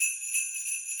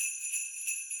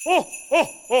Ho, ho,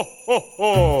 ho, ho,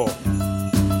 ho.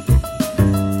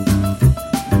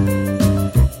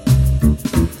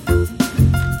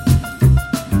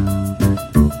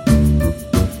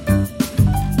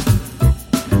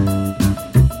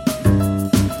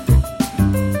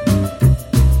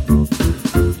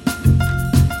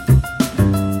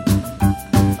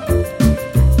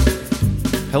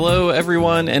 Hello,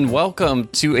 everyone, and welcome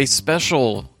to a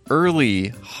special early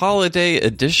holiday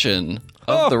edition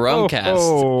of the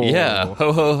Rumcast. Yeah,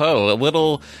 ho ho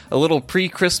ho! A little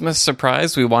pre-Christmas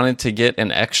surprise. We wanted to get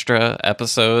an extra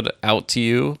episode out to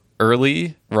you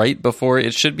early, right before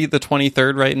it should be the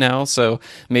 23rd right now. So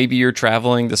maybe you're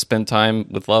traveling to spend time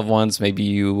with loved ones. Maybe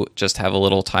you just have a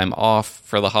little time off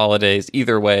for the holidays.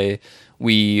 Either way,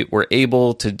 we were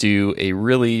able to do a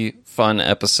really fun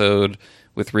episode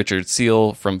with Richard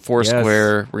Seale from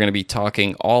Foursquare. Yes. We're going to be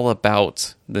talking all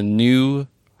about the new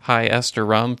High Ester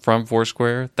rum from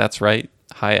Foursquare. That's right,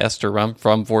 High Ester rum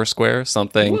from Foursquare,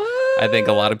 something I think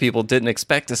a lot of people didn't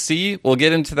expect to see. We'll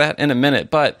get into that in a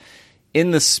minute, but in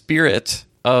the spirit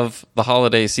of the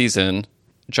holiday season,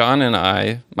 John and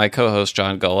I, my co-host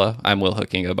John Gulla, I'm Will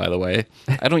Hookinga, by the way.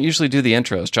 I don't usually do the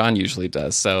intros. John usually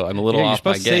does, so I'm a little off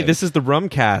my game. You're supposed to say this is the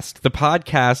Rumcast, the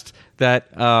podcast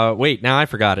that, wait, now I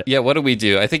forgot it. Yeah, what do we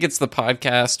do? I think it's the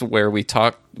podcast where we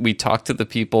talk to the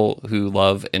people who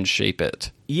love and shape it.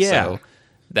 Yeah. So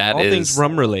that all is things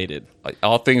rum-related.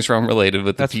 All things rum-related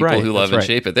with the people who love and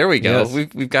shape it. There we go.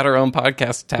 Yes. We've got our own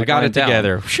podcast tag. We got it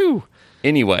together. Whew.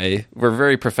 Anyway, we're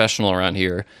very professional around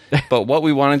here. But what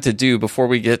we wanted to do before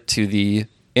we get to the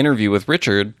interview with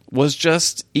Richard was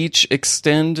just each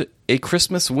extend a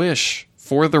Christmas wish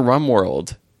for the rum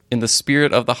world in the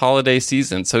spirit of the holiday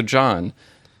season. So, John,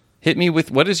 hit me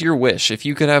with, what is your wish? If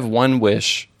you could have one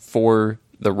wish for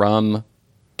the rum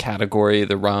category,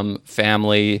 the rum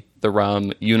family, the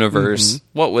rum universe,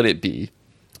 what would it be?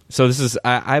 So this is,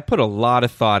 I put a lot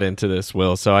of thought into this,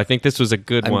 Will, so I think this was a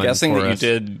good one. I'm guessing that us.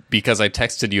 You did because I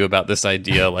texted you about this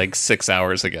idea like 6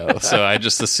 hours ago, so I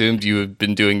just assumed you had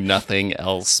been doing nothing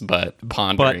else but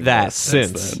pondering. But that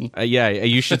since. Yeah,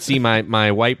 you should see my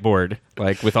whiteboard,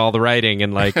 like with all the writing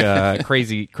and like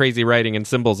crazy writing and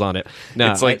symbols on it.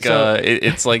 No, it's like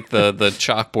it's like the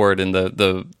chalkboard in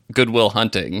the Good Will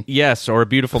Hunting. Yes, or A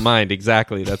Beautiful Mind,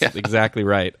 exactly. That's exactly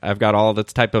right. I've got all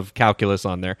this type of calculus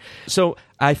on there. So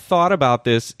I thought about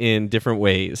this in different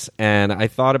ways, and I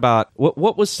thought about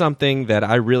what was something that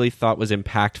I really thought was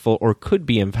impactful or could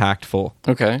be impactful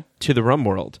to the rum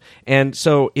world. And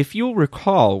so if you'll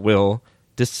recall, Will,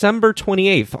 December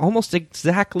 28th, almost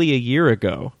exactly a year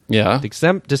ago,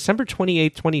 December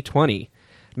 28th, 2020,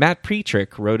 Matt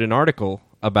Pretrick wrote an article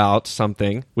about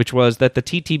something, which was that the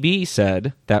TTB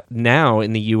said that now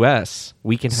in the U.S.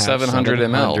 we can have 700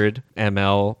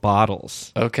 ml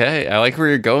bottles. Okay, I like where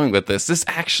you're going with this. This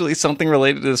actually, something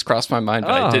related to this crossed my mind,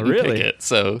 but I didn't pick it.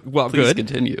 So please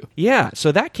continue. Yeah,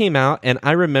 so that came out, and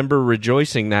I remember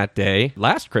rejoicing that day,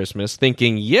 last Christmas,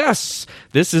 thinking, yes,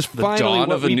 this is finally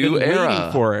what we've been era.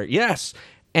 Waiting for. Yes,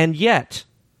 and yet,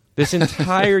 this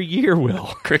entire year,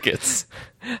 Will. Crickets.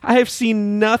 I have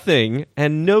seen nothing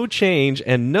and no change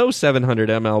and no 700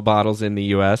 ml bottles in the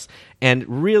U.S. And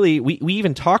really, we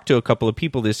even talked to a couple of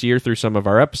people this year through some of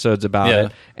our episodes about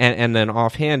it, and then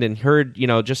offhand and heard,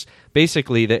 just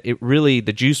basically that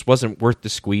the juice wasn't worth the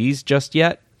squeeze just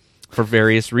yet for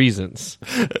various reasons.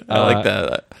 I like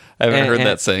that. I haven't heard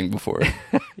that saying before.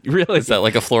 Really? Is that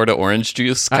like a Florida orange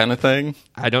juice kind of thing?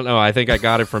 I don't know. I think I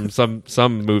got it from some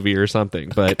movie or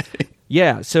something, but...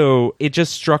 Yeah, so it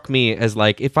just struck me as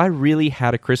like, if I really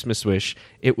had a Christmas wish,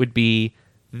 it would be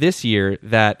this year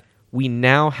that we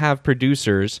now have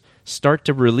producers start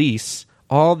to release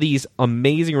all these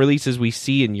amazing releases we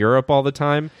see in Europe all the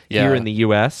time here in the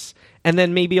U.S., and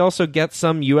then maybe also get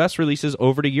some U.S. releases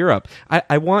over to Europe.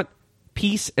 I want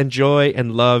peace and joy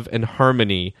and love and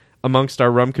harmony amongst our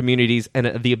rum communities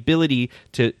and the ability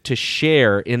to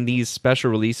share in these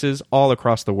special releases all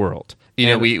across the world.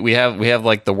 We have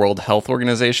like the World Health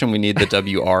Organization. We need the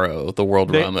WRO, the World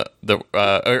Rum.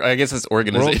 I guess it's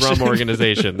organization. World Rum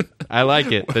Organization. I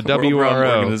like it. The WRO World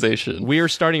Rum Organization. We are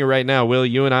starting it right now. Will,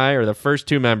 you and I are the first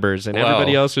two members, and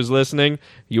everybody else who's listening,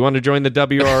 you want to join the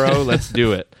WRO? Let's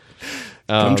do it.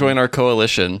 Come join our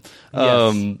coalition.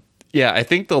 Yes. I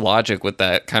think the logic with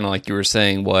that, kind of like you were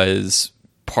saying, was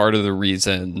part of the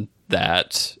reason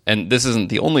that, and this isn't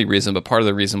the only reason, but part of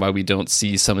the reason why we don't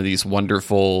see some of these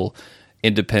wonderful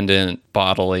independent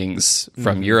bottlings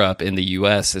from Europe in the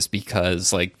US is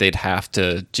because like they'd have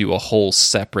to do a whole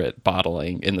separate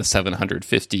bottling in the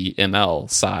 750 ml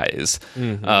size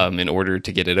in order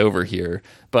to get it over here.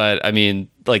 But I mean,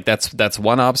 like that's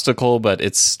one obstacle, but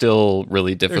it's still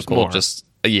really difficult. Just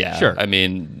Yeah, Sure. I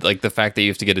mean, like the fact that you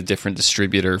have to get a different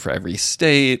distributor for every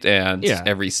state, and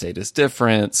every state is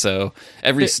different. So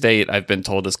every state, I've been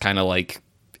told, is kind of like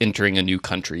entering a new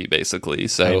country, basically.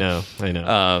 So I know.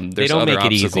 There's they don't other make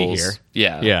it obstacles. easy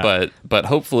here. Yeah. But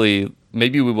hopefully,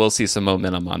 maybe we will see some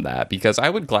momentum on that, because I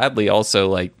would gladly also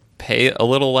like pay a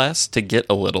little less to get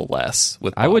a little less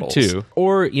with bottles. I would too.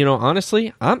 Or,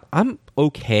 honestly, I'm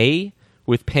okay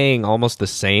with paying almost the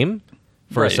same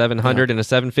for a 700 and a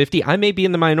 750. I may be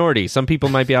in the minority. Some people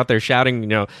might be out there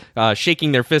shouting,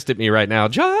 shaking their fist at me right now,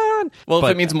 John. Well,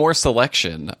 if it means more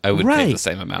selection, I would pay the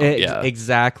same amount.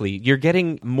 Exactly. You're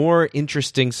getting more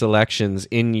interesting selections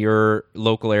in your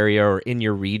local area or in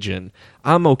your region.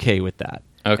 I'm okay with that.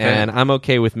 Okay. And I'm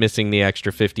okay with missing the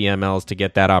extra 50 mLs to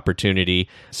get that opportunity.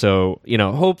 So,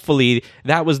 hopefully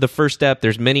that was the first step.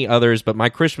 There's many others, but my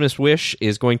Christmas wish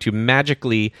is going to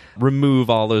magically remove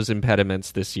all those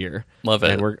impediments this year. Love it.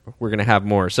 And we're going to have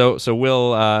more. So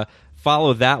we'll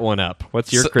follow that one up.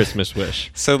 What's your Christmas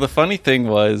wish? So the funny thing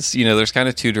was, there's kind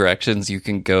of two directions you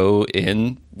can go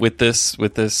in with this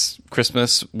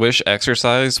Christmas wish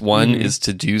exercise. One is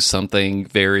to do something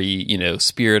very,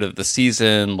 spirit of the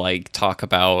season, like talk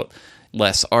about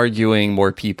less arguing,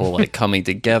 more people like coming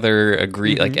together,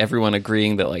 agree, like everyone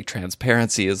agreeing that like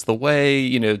transparency is the way,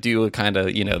 do a kind of,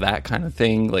 that kind of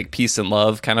thing, like peace and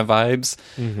love kind of vibes.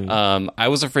 I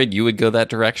was afraid you would go that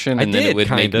direction, and then it would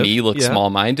make me look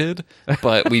small-minded,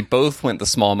 but we both went the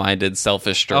small-minded,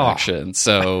 selfish direction.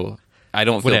 So I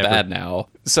don't feel bad now.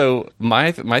 So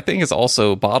my thing is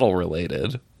also bottle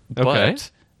related, but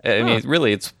I mean,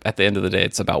 really, it's at the end of the day,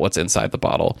 it's about what's inside the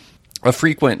bottle. A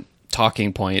frequent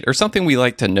talking point, or something we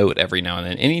like to note every now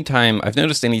and then. I've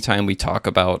noticed anytime we talk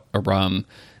about a rum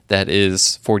that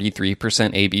is 43%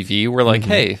 ABV, we're like,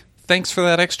 hey, thanks for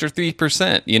that extra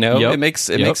 3%. It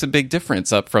makes a big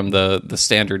difference up from the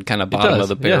standard kind of bottom of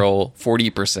the barrel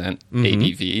 40%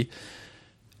 ABV.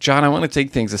 John, I want to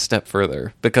take things a step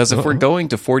further, because if we're going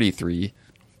to 43,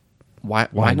 why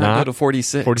not go to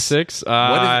 46? 46?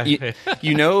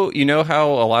 You know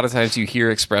how a lot of times you hear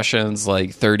expressions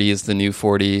like 30 is the new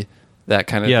 40, that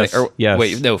kind of thing? Or,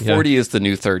 wait, no, 40 is the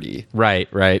new 30. Right.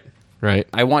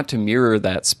 I want to mirror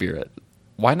that spirit.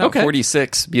 Why not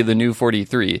 46 be the new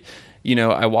 43?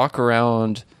 I walk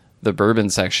around the bourbon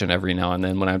section every now and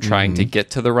then when I'm trying to get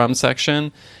to the rum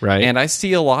section. Right. And I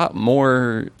see a lot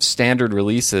more standard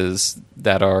releases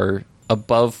that are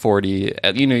above 40.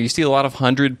 You see a lot of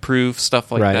 100 proof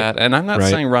stuff like that. And I'm not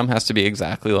saying rum has to be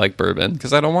exactly like bourbon,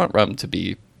 because I don't want rum to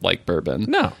be like bourbon.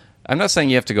 No. I'm not saying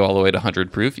you have to go all the way to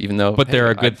 100 proof, even though... But there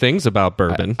are good things about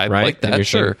bourbon, I right? like that,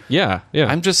 sure. Yeah.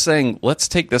 I'm just saying, let's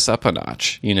take this up a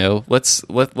notch,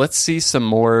 Let's see some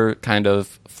more kind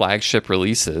of flagship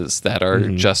releases that are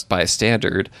just by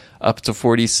standard, up to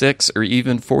 46 or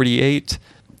even 48.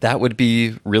 That would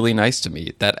be really nice to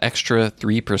me. That extra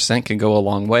 3% can go a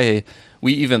long way.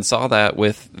 We even saw that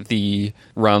with the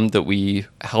rum that we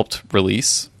helped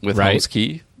release with Holmes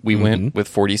Key. We went with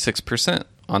 46%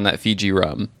 on that Fiji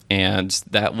rum, and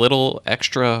that little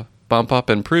extra bump up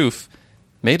in proof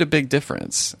made a big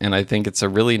difference, and I think it's a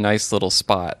really nice little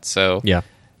spot. So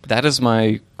that is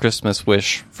my Christmas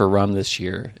wish for rum this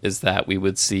year, is that we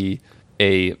would see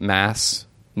a mass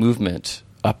movement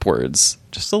upwards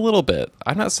just a little bit.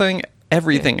 I'm not saying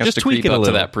everything has to creep up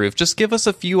to that proof. Just give us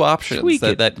a few options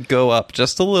that go up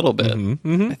just a little bit.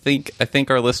 I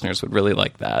think our listeners would really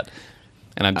like that.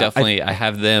 And I'm definitely, I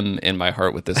have them in my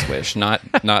heart with this wish, not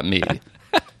me.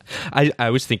 I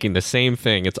was thinking the same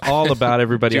thing. It's all about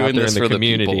everybody out there in the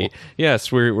community. Yes,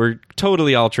 we're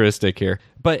totally altruistic here.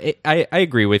 But I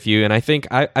agree with you, and I think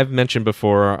I've mentioned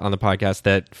before on the podcast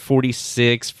that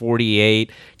 46, 48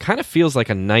 kind of feels like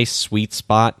a nice sweet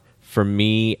spot for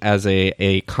me as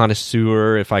a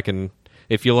connoisseur,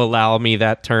 if you'll allow me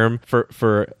that term,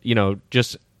 for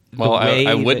just... Well,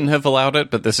 I wouldn't have allowed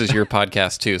it, but this is your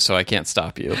podcast too, so I can't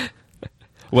stop you.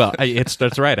 Well,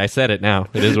 that's right. I said it now.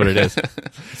 It is what it is.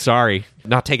 Sorry.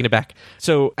 Not taking it back.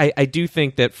 So I do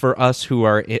think that for us who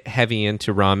are heavy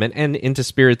into rum and into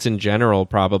spirits in general,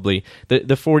 probably,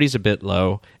 the 40 is a bit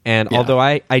low. And although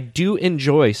I do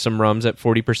enjoy some rums at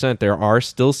 40%, there are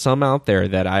still some out there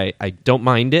that I don't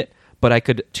mind it, but I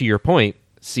could, to your point,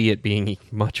 see it being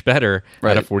much better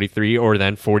at a 43 or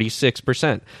then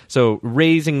 46%. So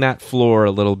raising that floor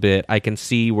a little bit, I can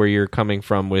see where you're coming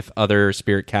from with other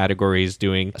spirit categories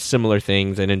doing similar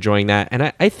things and enjoying that.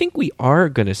 And I think we are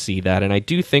going to see that. And I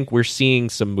do think we're seeing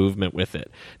some movement with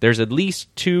it. There's at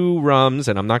least 2 rums,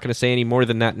 and I'm not going to say any more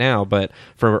than that now, but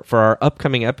for our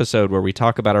upcoming episode where we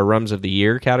talk about our rums of the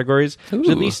year categories, there's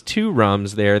at least 2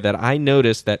 rums there that I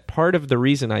noticed that part of the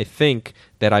reason I think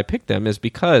that I picked them is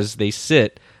because they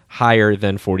sit higher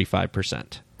than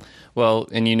 45%. Well,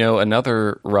 and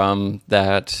another rum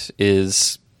that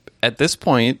is, at this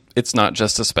point, it's not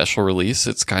just a special release,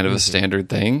 it's kind of a standard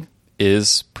thing,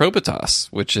 is Probitas,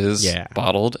 which is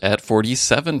bottled at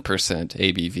 47%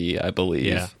 ABV, I believe.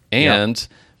 Yeah. And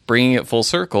bringing it full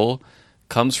circle,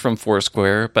 comes from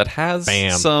Foursquare, but has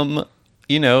some,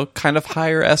 kind of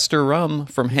higher ester rum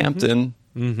from Hampton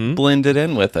blended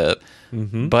in with it.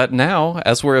 But now,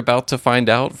 as we're about to find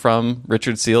out from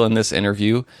Richard Seale in this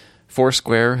interview,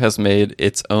 Foursquare has made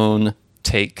its own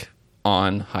take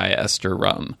on high ester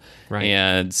rum. Right.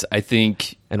 And I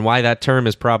think... And why that term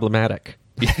is problematic.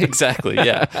 Yeah, exactly,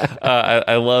 yeah.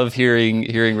 I love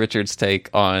hearing Richard's take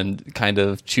on kind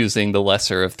of choosing the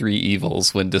lesser of three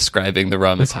evils when describing the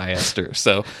rum as high ester.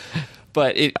 So...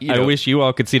 But I wish you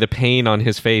all could see the pain on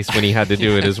his face when he had to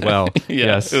do it as well.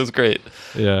 Yes, it was great.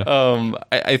 Yeah.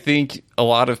 I think a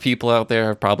lot of people out there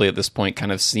have probably at this point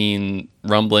kind of seen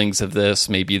rumblings of this.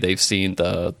 Maybe they've seen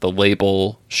the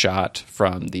label shot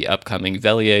from the upcoming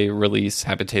Vellier release,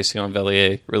 Habitation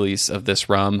Vellier release of this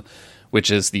rum,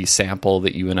 which is the sample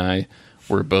that you and I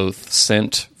were both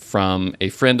sent from a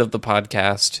friend of the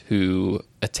podcast who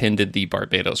attended the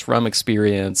Barbados Rum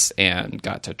Experience and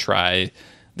got to try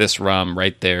this rum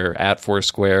right there at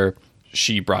Foursquare.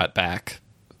 She brought back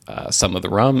some of the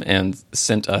rum and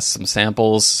sent us some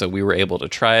samples, so we were able to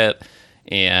try it.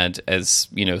 And as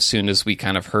soon as we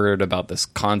kind of heard about this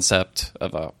concept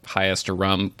of a high ester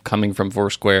rum coming from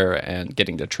Foursquare and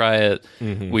getting to try it,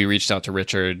 we reached out to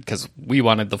Richard because we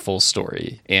wanted the full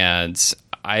story. And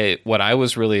what I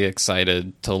was really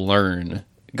excited to learn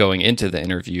going into the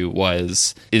interview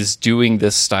is doing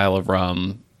this style of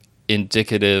rum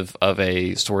indicative of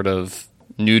a sort of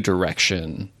new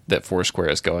direction that Foursquare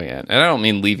is going in. And I don't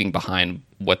mean leaving behind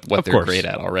what they're great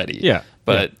at already.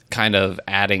 But kind of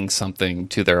adding something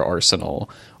to their arsenal.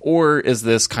 Or is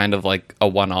this kind of like a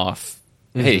one-off,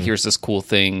 hey, here's this cool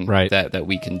thing that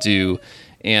we can do.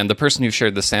 And the person who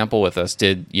shared the sample with us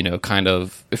did, kind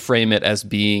of frame it as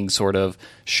being sort of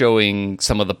showing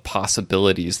some of the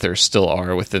possibilities there still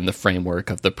are within the framework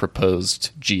of the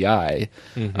proposed GI.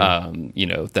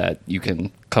 That you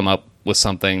can come up with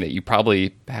something that you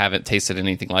probably haven't tasted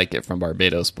anything like it from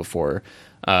Barbados before.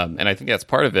 And I think that's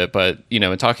part of it. But,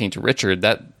 in talking to Richard,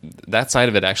 that side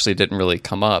of it actually didn't really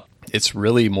come up. It's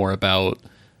really more about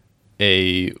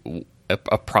a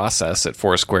process at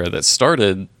Foursquare that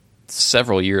started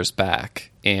several years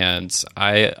back, and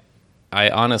I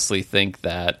honestly think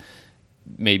that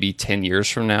maybe 10 years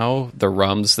from now, the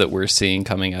rums that we're seeing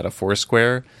coming out of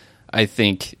Foursquare, I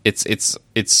think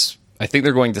I think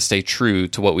they're going to stay true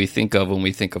to what we think of when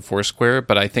we think of Foursquare,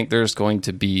 but I think there's going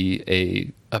to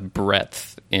be a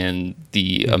breadth in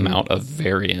the amount of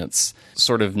variance,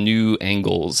 sort of new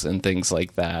angles and things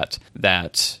like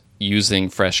that using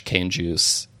fresh cane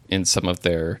juice in some of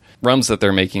their rums that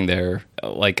they're making there.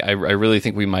 Like, I really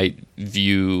think we might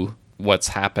view what's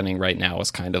happening right now as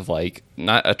kind of like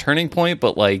not a turning point,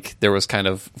 but like there was kind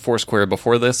of Foursquare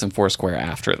before this and Foursquare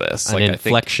after this. An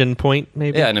inflection point,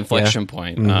 maybe? Yeah, an inflection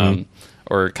point.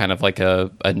 Or kind of like a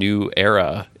new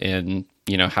era in,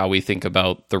 how we think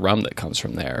about the rum that comes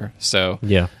from there. So,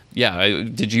 yeah.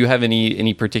 Did you have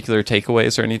any particular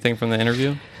takeaways or anything from the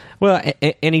interview? Well,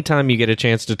 anytime you get a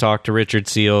chance to talk to Richard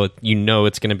Seale,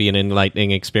 it's going to be an enlightening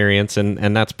experience,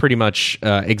 and that's pretty much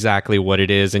exactly what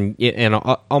it is. And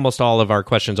almost all of our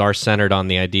questions are centered on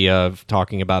the idea of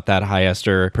talking about that high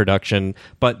ester production.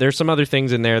 But there's some other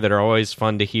things in there that are always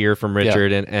fun to hear from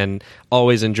Richard, and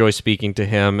always enjoy speaking to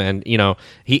him. And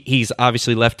he's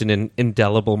obviously left an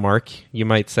indelible mark, you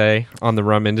might say, on the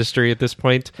rum industry at this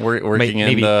point. Working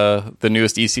in the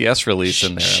newest ECS release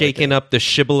in there, shaking up the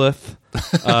shibboleth.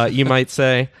 You might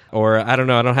say, or I don't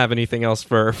know. I don't have anything else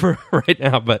for right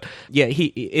now, but yeah,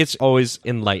 it's always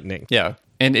enlightening. Yeah.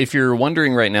 And if you're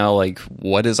wondering right now, like,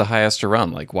 what is a high ester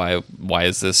rum? Like, why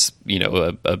is this,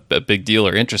 a big deal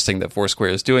or interesting that Foursquare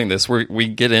is doing this? We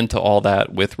get into all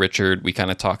that with Richard. We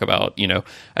kind of talk about,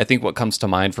 I think what comes to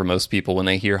mind for most people when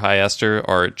they hear high ester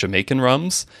are Jamaican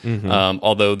rums.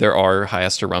 Although there are high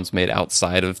ester rums made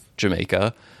outside of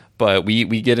Jamaica, but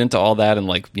we get into all that and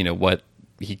like, what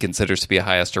he considers to be a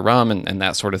high ester rum and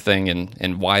that sort of thing,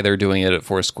 and why they're doing it at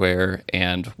Foursquare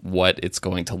and what it's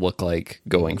going to look like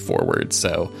going forward.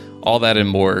 So all that and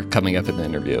more coming up in the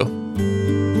interview.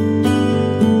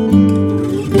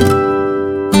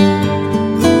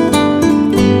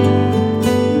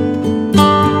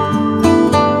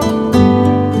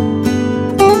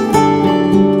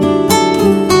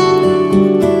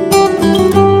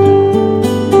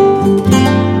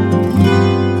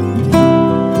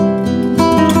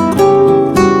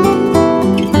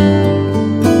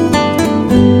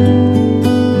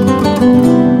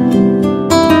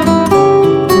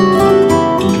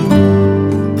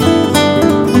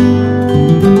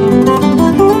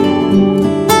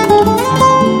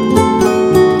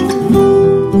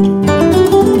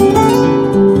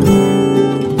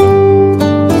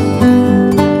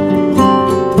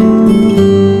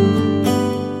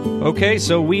 Okay,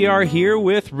 so we are here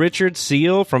with Richard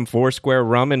Seale from Foursquare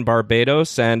Rum in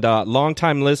Barbados, and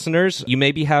longtime listeners, you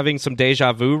may be having some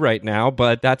deja vu right now,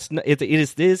 but it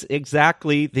is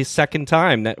exactly the second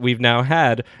time that we've now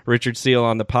had Richard Seale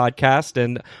on the podcast.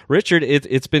 And Richard,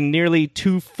 it's been nearly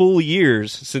 2 full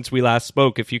years since we last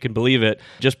spoke, if you can believe it,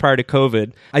 just prior to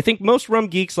COVID. I think most rum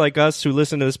geeks like us who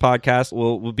listen to this podcast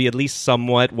will be at least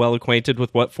somewhat well acquainted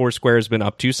with what Foursquare has been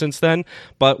up to since then,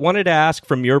 but wanted to ask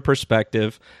from your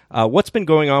perspective, what's been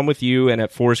going on with you and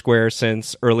at Foursquare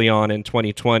since early on in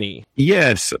 2020?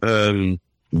 Yes,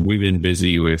 we've been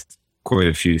busy with quite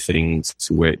a few things,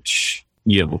 which,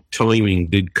 timing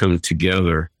did come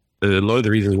together. A lot of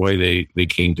the reasons why they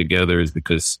came together is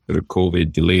because of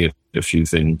COVID delayed a few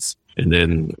things. And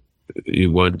then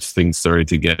once things started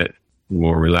to get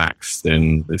more relaxed,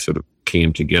 then they sort of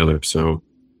came together. So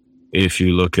if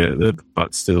you look at the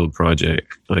Pot Still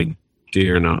project, I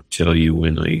dare not tell you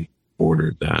when I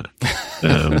ordered that.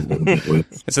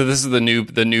 So this is the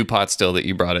new pot still that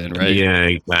you brought in, right? Yeah,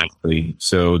 exactly.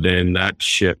 So then that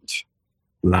shipped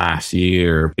last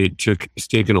year. It's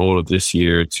taken all of this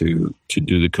year to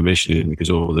do the commissioning because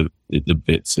all the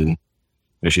bits and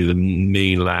actually the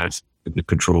main the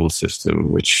control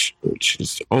system, which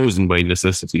is always by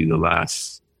necessity the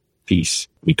last piece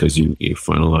because you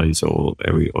finalize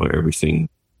everything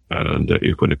that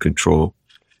you're going to control.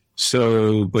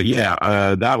 So, but yeah,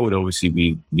 that would obviously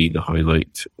be the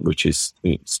highlight, which is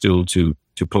still to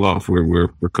pull off. We're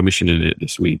commissioning it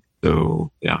this week. So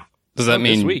yeah. Does that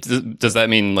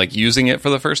mean like using it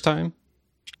for the first time?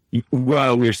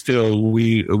 Well,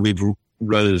 we've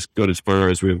run got as far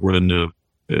as we've run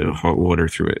hot water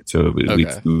through it. So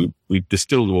we've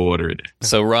distilled water in it.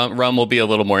 So rum will be a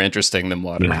little more interesting than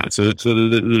water. Yeah. So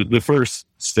the first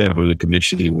step of the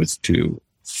commissioning was to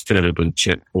set up and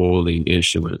check all the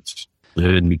instruments.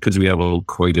 And because we have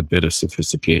quite a bit of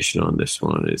sophistication on this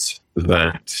one,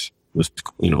 that was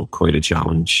quite a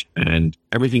challenge. And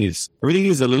everything is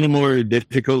a little more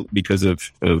difficult because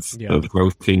of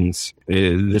growth things.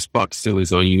 This pot still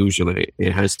is unusual.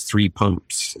 It has 3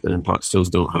 pumps, and pot stills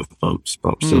don't have pumps.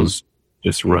 Pot stills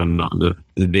just run on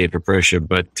the vapor pressure.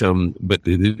 But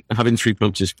having 3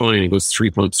 pumps is fine. It goes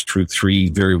 3 pumps through 3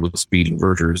 variable speed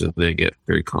inverters, and they get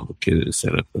very complicated to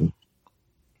set up.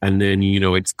 And then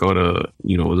it's got a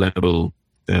level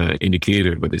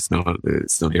indicator, but it's not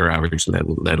your average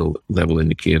level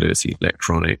indicator. It's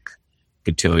electronic. It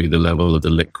can tell you the level of the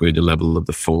liquid, the level of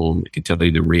the foam. It can tell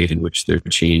you the rate in which they're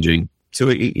changing. So,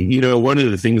 one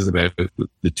of the things about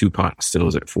the 2 pot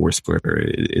stills at Foursquare,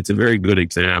 it's a very good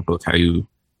example of how you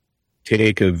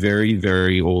take a very,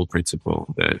 very old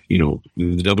principle that,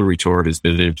 the double retort has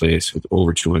been in place for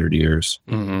over 200 years.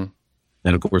 Mm-hmm.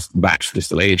 And of course, batch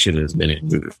distillation has been in,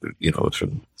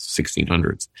 from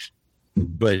 1600s.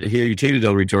 But here you take the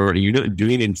double retort and you're not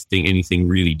doing anything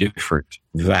really different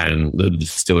than the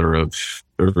distiller of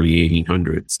early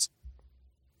 1800s.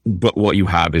 But what you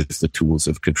have is the tools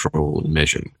of control and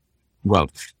measuring. Well,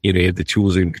 the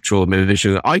tools of control and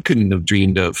measuring. I couldn't have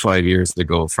dreamed of 5 years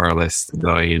ago, far less the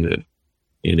guy in the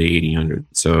 1800s.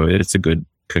 So it's a good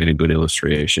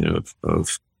illustration of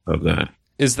that.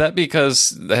 Is that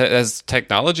because has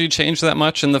technology changed that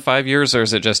much in the 5 years, or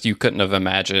is it just you couldn't have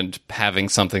imagined having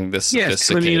something this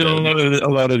sophisticated? A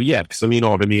lot of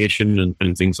automation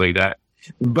and things like that.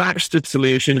 Batch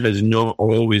distillation has not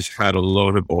always had a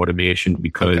lot of automation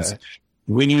because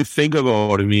when you think of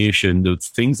automation, the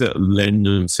things that lend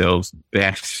themselves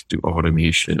best to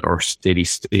automation are steady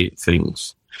state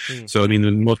things. So, the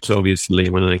most obvious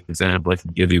layman example I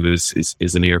can give you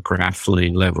is an aircraft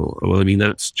flying level. Well,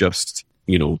 that's just,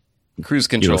 cruise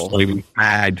control.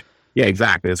 Yeah,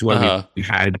 exactly. That's why we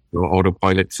had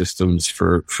autopilot systems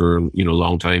for a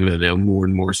long time, and they're more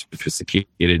and more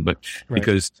sophisticated. But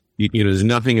because there's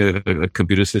nothing a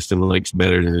computer system likes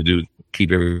better than to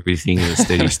keep everything in a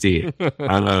steady state.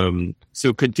 And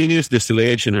so continuous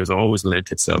distillation has always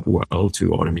lent itself well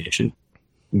to automation.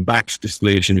 Batch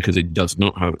distillation, because it does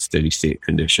not have a steady state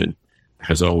condition,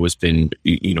 has always been,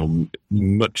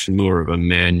 much more of a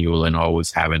manual and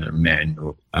always having a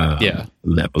manual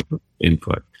level of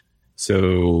input.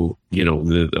 So,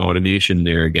 the automation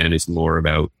there again is more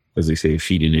about, as I say,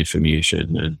 feeding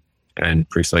information and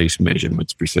precise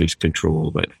measurements, precise control.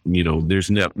 But,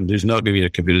 there's not going to be a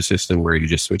computer system where you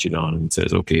just switch it on and it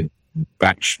says, okay,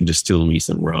 batch distill me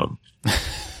some rum.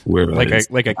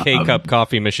 Whereas, like a K-cup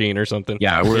coffee machine or something.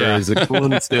 Yeah, whereas the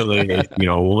column still,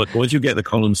 once you get the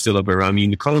column still up around,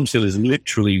 the column still is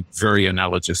literally very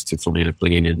analogous to flame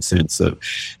in the sense of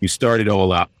you start it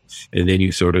all up and then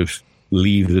you sort of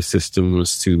leave the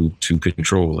systems to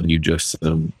control and you just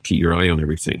keep your eye on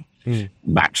everything.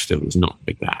 Batch still is not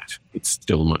like that. It's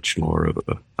still much more of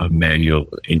a manual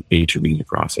intermediate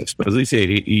process. But as I said,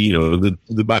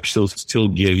 the batch stills still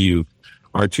give you,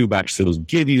 our 2 batch stills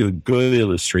give you a good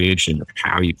illustration of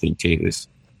how you can take this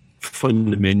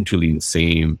fundamentally the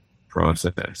same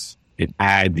process and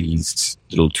add these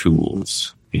little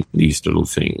tools, these little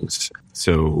things.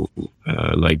 So,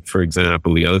 like, for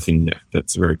example, the other thing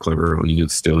that's very clever on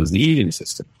youth still is the heating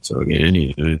system. So again,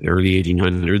 in the early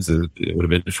 1800s, it would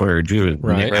have been fire driven.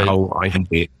 Right.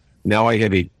 Now I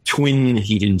have a twin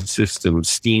heating system,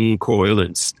 steam coil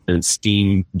and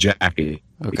steam jacket,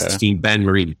 steam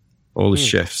bain-marie. All the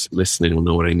chefs listening will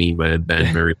know what I mean by a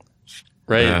bain-marie.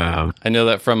 Right. I know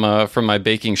that from my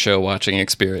baking show watching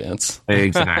experience.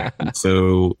 Exactly.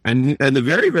 So, and the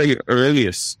very, very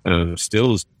earliest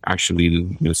stills,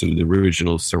 actually, sort of the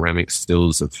original ceramic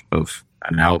stills of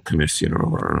an alchemist,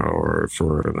 or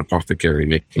for an apothecary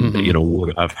making,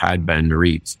 would have had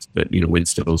bain-maries. But, when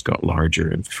stills got larger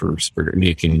and for spirit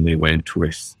making, they went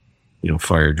with,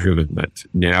 fire driven. But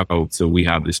now, so we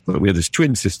have this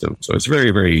twin system. So it's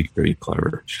very, very, very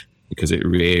clever because it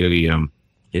really,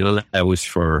 it allows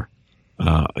for,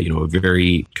 a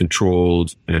very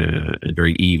controlled and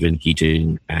very even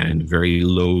heating and very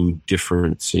low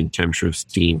difference in temperature of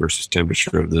steam versus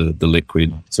temperature of the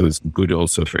liquid. So it's good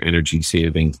also for energy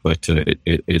savings, but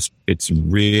it's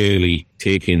really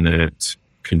taking that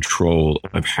control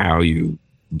of how you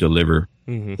deliver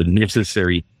the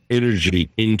necessary energy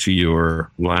into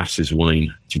your glasses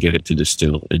wine to get it to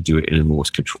distill and do it in the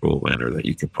most controlled manner that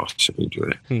you can possibly do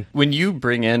it. When you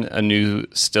bring in a new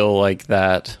still like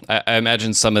that, I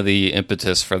imagine some of the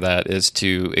impetus for that is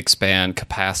to expand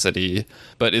capacity.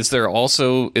 But is there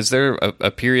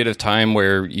a period of time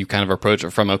where you kind of approach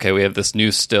it from, okay, we have this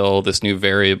new still, this new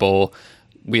variable,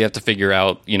 we have to figure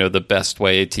out, the best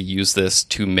way to use this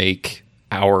to make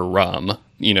our rum,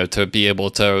 to be able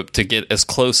to get as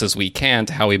close as we can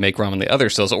to how we make rum in the other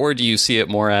stills? Or do you see it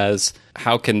more as,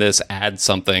 how can this add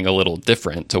something a little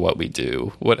different to what we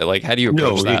do? How do you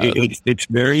approach that? It's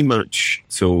very much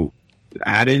so.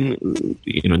 Adding,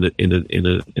 in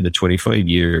the 25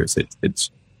 years, it's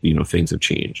things have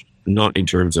changed. Not in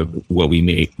terms of what we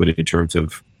make, but in terms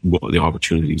of what the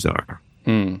opportunities are. I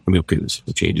mean, okay, this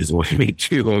changes what we make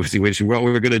too, obviously, which what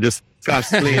we're going to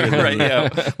discuss later. Right, yeah.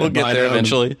 We'll get there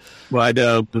eventually. But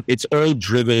it's all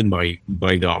driven by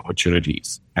the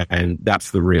opportunities, and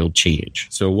that's the real change.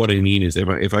 So what I mean is,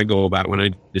 if I go back, when I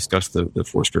discuss the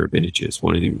Foursquare vintages,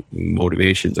 one of the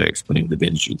motivations I explain the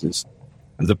vintages is,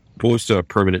 as opposed to a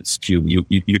permanent cube,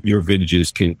 your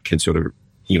vintages can sort of,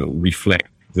 reflect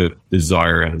the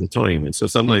desire at the time. And so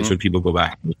sometimes when people go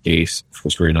back in the case,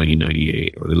 Foursquare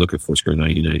 1998, or they look at Foursquare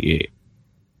 1998,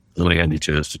 and I had the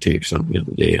chance to take some the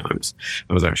other day,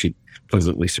 I was actually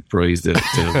pleasantly surprised at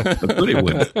how good it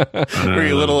went. Were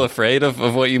you a little afraid of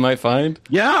what you might find?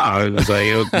 Yeah, I was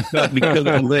like, because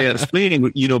as I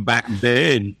explaining, back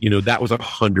then, that was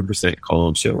 100%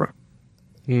 column silver.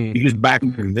 Because back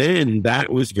then,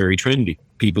 that was very trendy.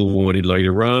 People wanted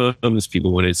lighter rums.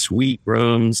 People wanted sweet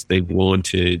rums. They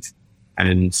wanted,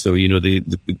 and so the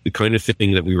kind of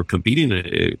thing that we were competing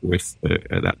with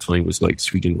at that time was like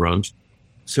sweetened rums.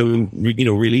 So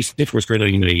released it Foursquare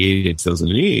 1998 in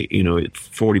 2008.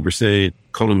 40%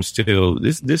 column still.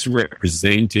 This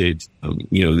represented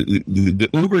the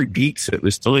Uber geeks at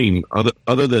this time.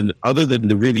 Other than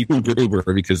the really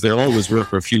Uber, because there always were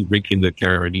a few drinking the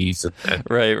Caribbees.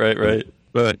 Right.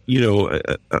 But,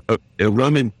 a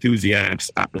rum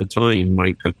enthusiast at the time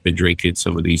might have been drinking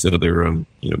some of these other,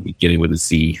 beginning with a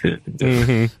C.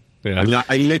 Yeah. I mean,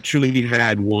 I literally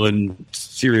had one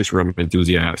serious rum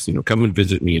enthusiast, come and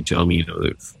visit me and tell me,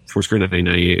 that Foursquare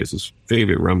 1998 is his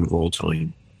favorite rum of all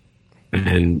time.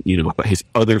 And, his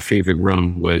other favorite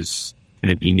rum was,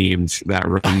 and he named that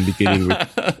rum beginning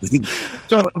with.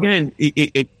 So again,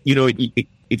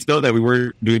 it's not that we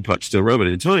weren't doing pot still rum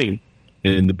at the time.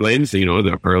 And the blends,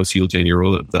 the Pearl Seale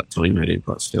 10-year-old at that time had in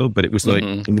pot still, but it was like,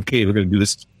 okay, we're going to do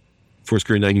this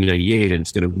Foursquare 1998, and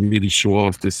it's going to really show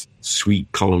off this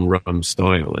sweet column rum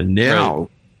style. And now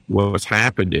what's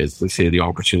happened is, let's say, the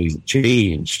opportunities have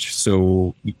changed.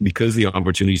 So because the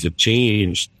opportunities have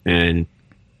changed, and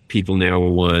people now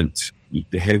want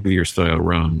the heavier style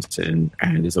rums, and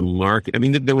there's a market. I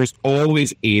mean, there was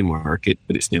always a market,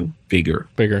 but it's now bigger.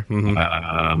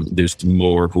 There's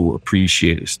more who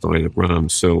appreciate the style of rum.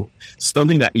 So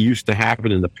something that used to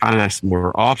happen in the past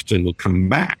more often will come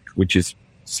back, which is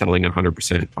selling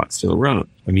 100% pot still rum.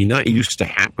 I mean, that used to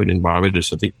happen in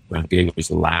Barbados. I think Ranking was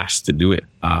the last to do it.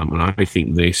 And I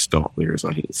think they stopped there,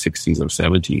 I think, the 60s or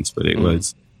 70s. But it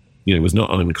was, it was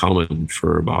not uncommon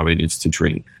for Barbadians to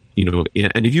drink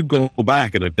and if you go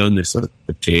back, and I've done this, I've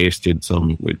tasted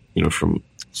some with, from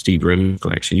Steve Rim's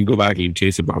collection. You go back and you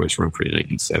taste a Barbados rum for the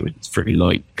 1970s. It's very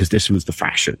light because this was the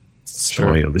fashion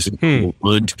style. This is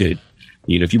wanted.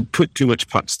 If you put too much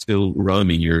pot still rum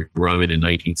in your rum in the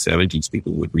 1970s,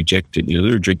 people would reject it.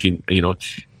 They're drinking,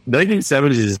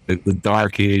 1970s is the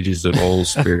dark ages of all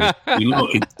spirits. You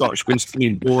look at Scotch whiskey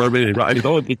and bourbon, and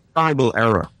it's a tribal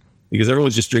era because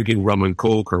everyone's just drinking rum and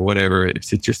coke or whatever. It's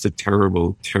just a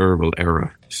terrible, terrible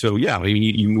era. So yeah,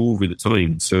 you move with the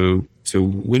time. So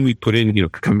when we put in,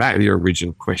 come back to your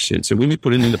original question. So when we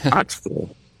put in the pot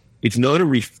still, it's not a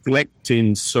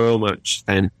reflecting so much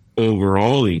an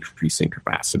overall increase in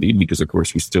capacity because, of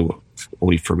course, we still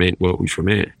only ferment what we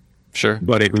ferment. Sure.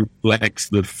 But it reflects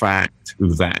the fact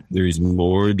that there is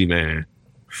more demand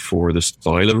for the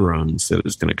style of rums that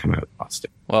is going to come out of Boston.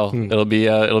 Well, it'll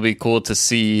be cool to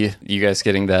see you guys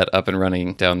getting that up and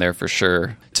running down there for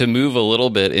sure. To move a little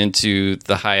bit into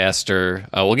the high ester,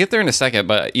 we'll get there in a second.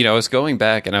 But I was going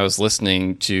back and I was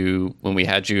listening to when we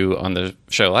had you on the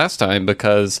show last time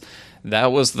because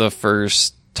that was the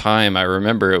first time I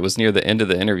remember. It was near the end of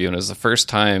the interview, and it was the first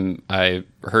time I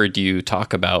heard you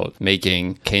talk about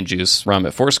making cane juice rum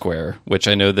at Foursquare, which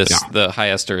I know the high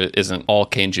ester isn't all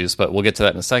cane juice, but we'll get to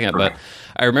that in a second. Right. But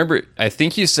I remember, I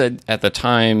think you said at the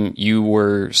time you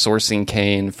were sourcing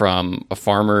cane from a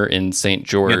farmer in St.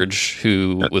 George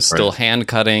who was still hand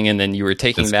cutting, and then you were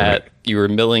taking you were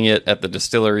milling it at the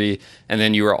distillery, and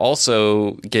then you were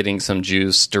also getting some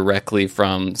juice directly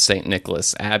from St.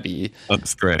 Nicholas Abbey.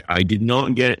 That's correct. I did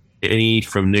not get any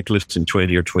from Nicholas in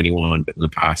 20 or 21, but in the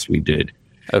past we did.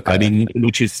 Okay.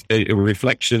 Which is a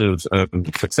reflection of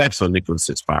success on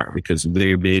Nicholas's part because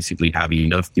they basically have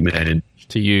enough demand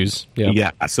to use.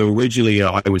 Yeah. So originally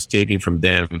I was taking from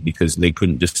them because they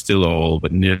couldn't distill all,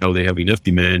 but now they have enough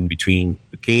demand between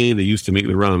the cane they used to make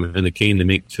the rum and the cane they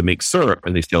make to make syrup,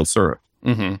 and they sell syrup.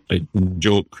 Mm-hmm. I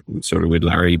joke sort of with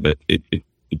Larry, but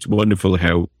it's wonderful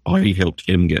how I helped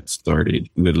him get started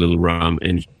with a little rum,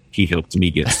 and he helped me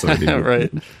get started.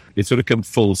 Right. It sort of come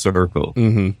full circle.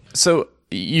 Mm-hmm. So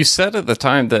you said at the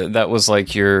time that was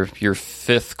like your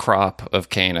fifth crop of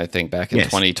cane, I think, back in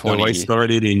 2020. So I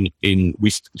started in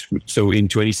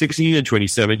 2016 and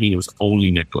 2017, it was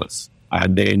only Nicholas.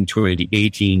 And then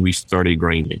 2018, we started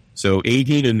grinding. So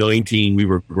 18 and 19, we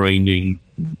were grinding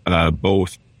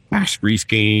both Ashbury's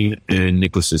cane and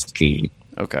Nicholas's cane.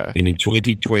 Okay. And in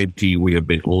 2020, we have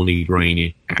been only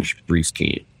grinding Ashbury's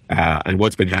cane. And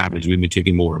what's been happening is we've been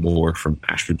taking more and more from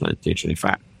Ashford Plantation. In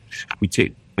fact, we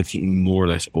take, I think, more or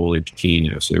less all into cane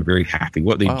now. So they're very happy.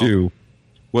 What they do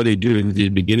in the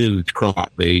beginning of the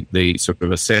crop, they sort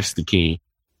of assess the cane.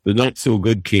 The not so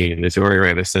good cane, they say, all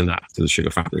right, let's send that to the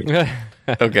sugar factory.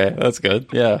 Okay, that's good.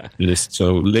 Yeah.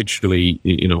 So literally,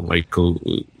 Michael,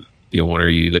 the owner,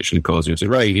 he literally calls me and says,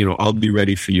 right, I'll be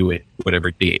ready for you at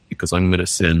whatever date because I'm going to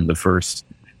send the first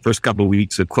couple of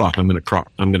weeks of crop. I'm going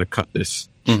to cut this.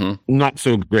 Mm-hmm. Not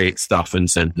so great stuff and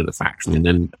send to the factory, and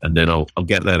then I'll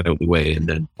get that out of the way, and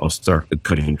then I'll start the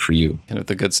cutting for you.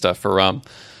 The good stuff for rum.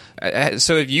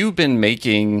 So have you been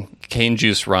making cane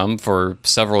juice rum for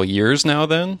several years now?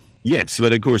 Then yes,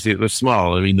 but of course it was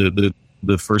small. I mean,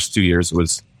 the first 2 years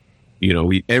was,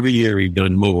 every year we've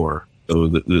done more. So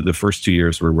the first 2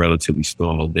 years were relatively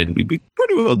small. Then we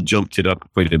pretty well jumped it up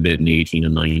quite a bit in 18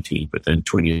 and 19, but then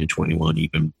 20 and 21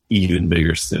 even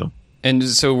bigger still. And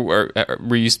so, were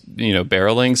you,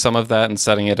 barreling some of that and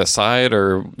setting it aside,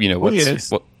 or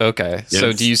yes. Okay. Yes.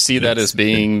 So, do you see that as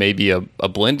being maybe a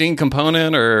blending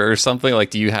component or something?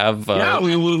 Like, do you have? Yeah,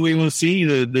 we will see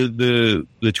the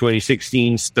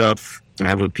 2016 stuff. I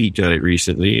haven't peeked at it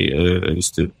recently. I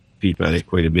used to peep at it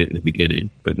quite a bit in the beginning,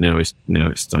 but now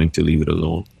it's time to leave it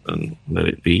alone and let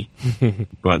it be.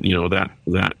 But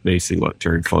that basically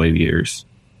turned 5 years.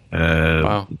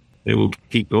 Wow. It will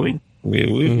keep going.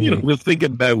 We'll think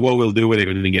about what we'll do with it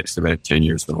when it gets to about 10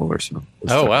 years old or so.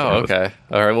 Oh, wow. Okay.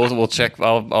 All right. We'll check.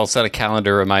 I'll set a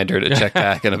calendar reminder to check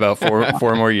back in about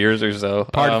four more years or so.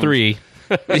 Part 3.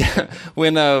 Yeah.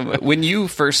 When you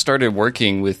first started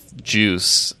working with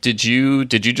juice, did you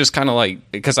just kind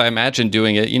of because I imagine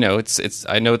doing it, it's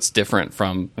I know it's different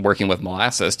from working with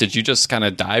molasses. Did you just kind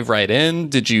of dive right in?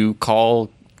 Did you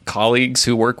call colleagues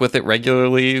who work with it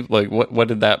regularly? Like what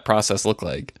did that process look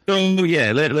like? So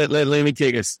yeah, let me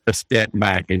take a step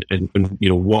back and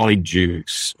why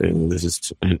juice, and this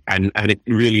is and it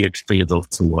really explains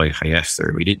also why high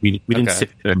ester. We didn't sit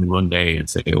there one day and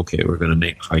say, okay, we're going to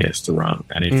make high ester rum.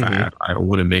 And in fact, I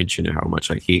want to mention how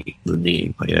much I hate the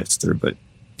name high ester, but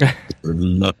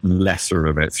lesser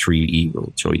of about 3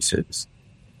 evil choices.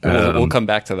 We'll come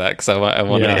back to that because I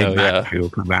want to know. Exactly. We'll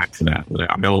come back to that.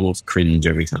 I almost cringe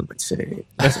every time I say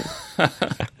it.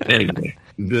 Anyway,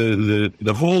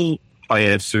 the whole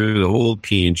Ester, the whole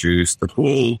cane juice, the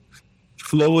whole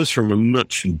flows from a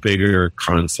much bigger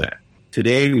concept.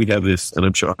 Today we have this, and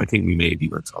I think we maybe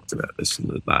talked about this in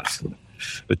the last one.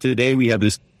 But today we have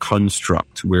this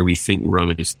construct where we think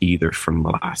rum is either from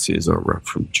molasses or rum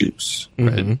from juice.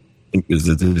 Right? Because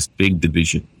there's this big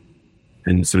division.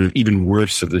 And sort of even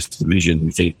worse of this division,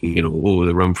 we think,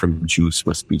 the rum from juice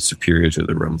must be superior to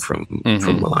the rum from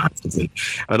molasses.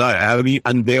 And I mean,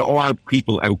 and there are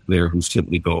people out there who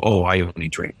simply go, "Oh, I only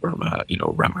drink rum,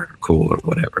 rum or coal or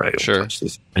whatever. I don't touch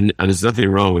this." And there's nothing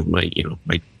wrong with my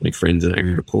friends in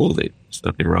agriculture. There's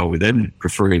nothing wrong with them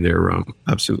preferring their rum,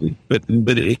 absolutely. But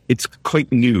it's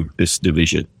quite new, this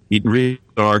division. It really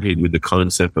started with the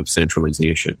concept of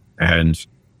centralization, and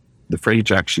the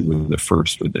French actually were the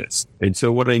first with this. And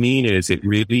so what I mean is it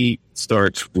really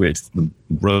starts with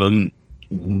rum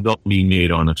not being made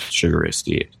on a sugar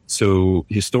estate. So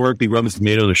historically, rum is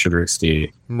made on a sugar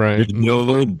estate. Right. There's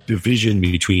no division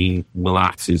between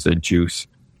molasses and juice.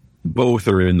 Both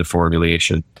are in the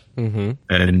formulation.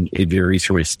 And it varies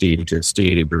from estate to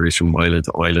estate. It varies from island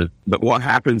to island. But what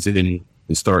happens it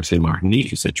starts in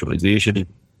Martinique, centralization,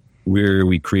 where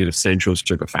we create a central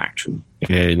sugar factory.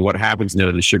 And what happens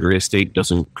now, the sugar estate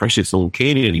doesn't crush its own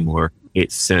cane anymore.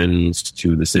 It sends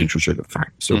to the central sugar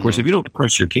factory. So, of course, if you don't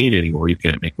crush your cane anymore, you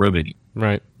can't make rum anymore.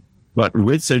 Right. But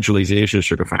with centralization of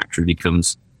sugar factory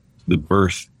becomes the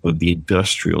birth of the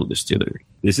industrial distillery.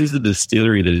 This is the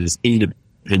distillery that is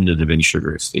independent of any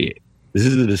sugar estate. This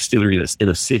is the distillery that's in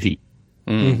a city.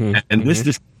 And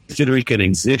this distillery can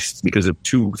exist because of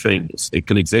two things. It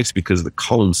can exist because of the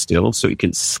column still, so it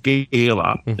can scale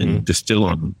up and distill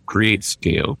on great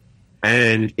scale.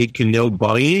 And it can now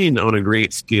buy in on a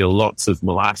great scale lots of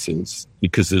molasses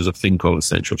because there's a thing called a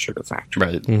central sugar factory.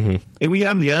 Right. And we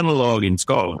have the analog in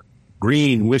Scotland.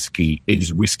 Green whiskey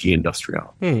is whiskey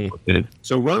industrial. Okay?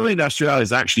 So rum industrial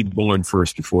is actually born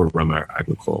first before rum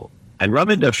agricole. And rum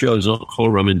industrial is not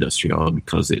called rum industrial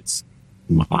because it's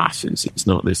molasses. It's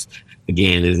not this,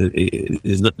 again,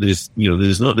 there's not this,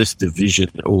 there's not this division,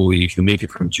 if you make it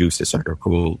from juice, it's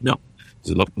agricole. No,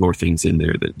 there's a lot more things in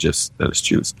there than just that it's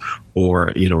juice. Or,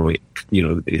 in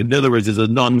other words, there's a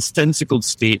nonsensical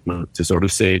statement to sort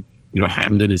of say,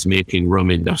 Hamden is making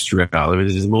rum industrial. I mean,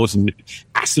 this is the most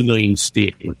asinine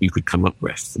statement you could come up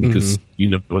with because,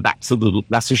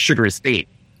 that's a sugar estate.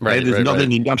 Right? There's not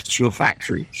an industrial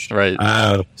factory. Right.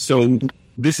 So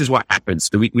this is what happens.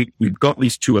 So we've got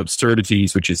these two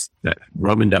absurdities, which is that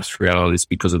rum industrial is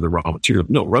because of the raw material.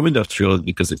 No, rum industrial is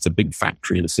because it's a big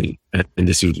factory in the city. And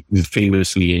this was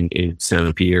famously in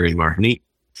Saint-Pierre in Martinique.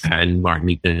 And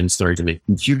Martinique then started to make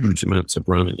huge amounts of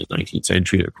rum in the 19th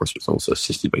century. And of course, it was also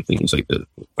assisted by things like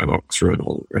by Oxford and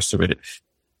all the rest of it.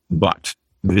 But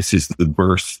this is the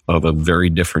birth of a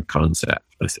very different concept.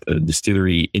 A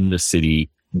distillery in the city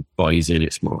buys in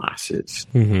its molasses.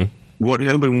 What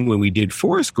happened when we did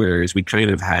Foursquare is we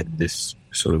kind of had this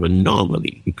sort of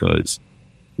anomaly because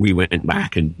we went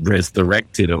back and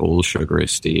resurrected a whole sugar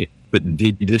estate, but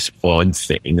did this odd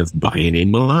thing of buying in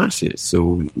molasses.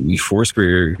 So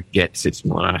Foursquare gets its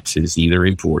molasses either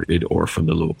imported or from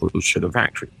the local sugar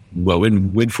factory. Well,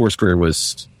 when Foursquare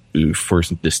was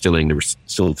first distilling, there were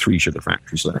still 3 sugar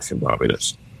factories left in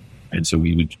Barbados. And so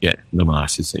we would get the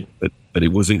molasses in, but it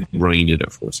wasn't grinded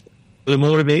at Foursquare. The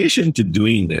motivation to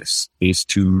doing this is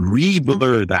to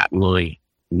re-blur that line,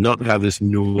 not have this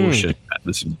notion that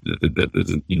this,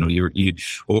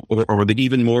 or the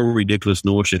even more ridiculous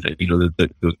notion that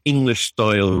that the English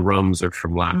style rums are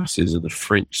from molasses and the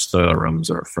French style rums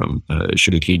are from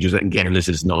sugar cages. Again, this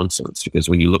is nonsense because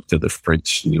when you looked at the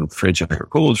French, French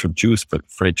agricole is from juice, but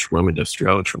French rum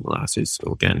industrial is from molasses.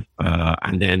 So again,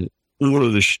 and then all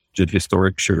of the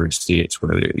historic sugar estates,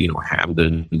 whether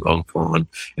Hamden, Longfon,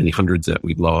 and the hundreds that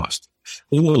we've lost,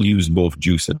 they all use both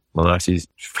juice and molasses.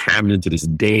 Hamden to this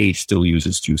day still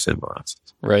uses juice and molasses.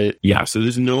 Right. Yeah. So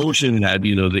this notion that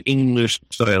the English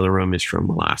style of rum is from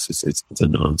molasses, it's a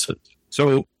nonsense.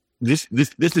 So this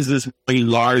is this a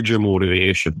larger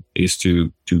motivation is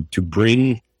to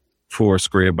bring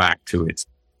Foursquare back to its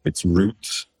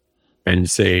roots and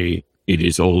say it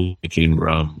is all making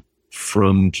rum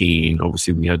from cane.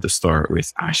 Obviously, we had to start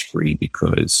with Ashbury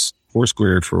because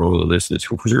Foursquare, for all the listeners,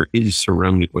 Foursquare is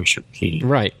surrounded by sugar cane.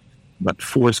 Right. But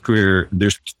Foursquare, there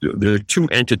are 2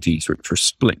 entities which were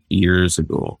split years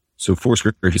ago. So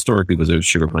Foursquare historically was a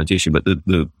sugar plantation, but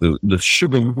the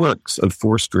sugar works of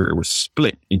Foursquare was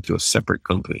split into a separate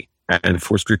company. And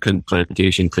Foursquare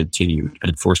plantation continued.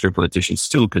 And Foursquare plantation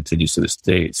still continues to this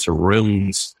day. It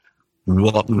surrounds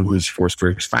Lawton was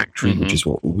Foursquare's factory, which is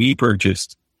what we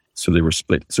purchased. So they were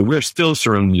split. So we're still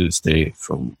surrounded to this day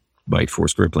by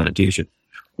Foursquare plantation.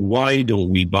 Why don't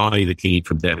we buy the cane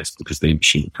from Dennis? Because they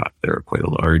machine cut. They're quite a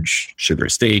large sugar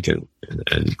estate and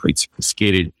quite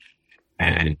sophisticated.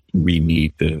 And we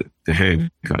need the hand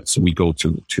cut. So we go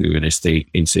to an estate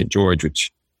in St. George,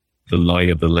 which the lie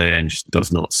of the land just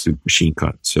does not suit machine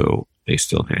cut. So they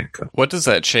still hand cut. What does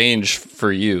that change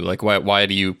for you? Like, why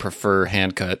do you prefer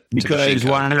hand cut? Because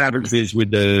what happens is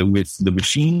with the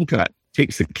machine cut,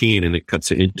 takes the cane and it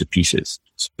cuts it into pieces.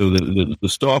 So the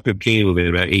stalk of cane will be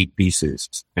about 8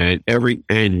 pieces, and every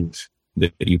end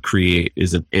that you create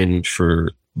is an end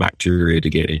for bacteria to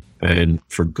get in and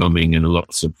for gumming and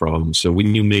lots of problems. So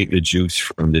when you make the juice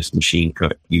from this machine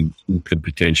cut, you could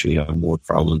potentially have more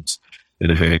problems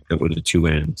than a haircut with the 2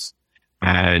 ends.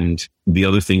 And the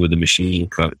other thing with the machine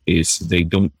cut is they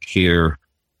don't care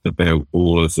about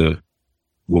all of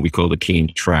what we call the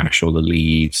cane trash, all the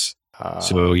leaves.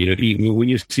 So, when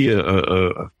you see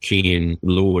a cane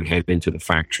load head into the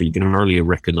factory, you can hardly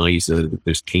recognize that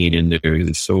there's cane in there.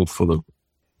 It's so full of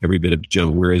every bit of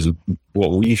junk. Whereas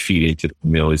what we feed into the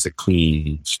mill is a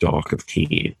clean stalk of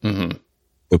cane. Mm-hmm.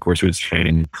 Of course, when it's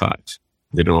hand cut,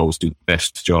 they don't always do the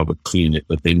best job of cleaning it,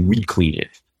 but then re-clean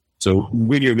it. So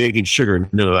when you're making sugar,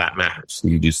 none of that matters.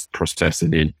 You just process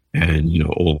it in, and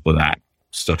all of that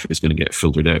stuff is going to get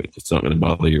filtered out. It's not going to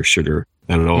bother your sugar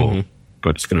at all. Mm-hmm.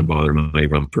 But it's going to bother my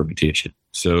rum fermentation.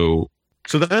 So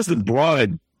that's the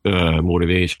broad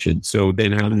motivation. So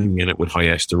then how do we get it with high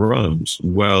ester rums?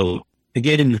 Well,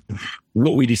 again,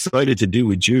 what we decided to do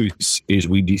with juice is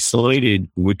we decided,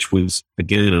 which was,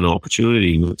 again, an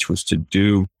opportunity, which was to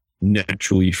do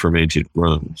naturally fermented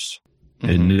rums. Mm-hmm.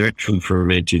 And naturally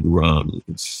fermented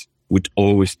rums would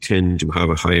always tend to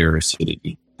have a higher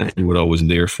acidity and would always,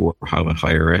 therefore, have a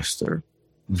higher ester.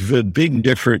 The big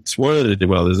difference,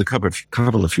 there's a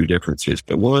couple of few differences,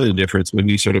 but one of the difference when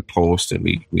we sort of post and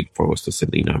we post a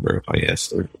silly number of high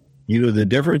ester, the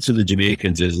difference of the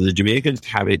Jamaicans is the Jamaicans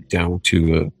have it down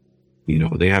to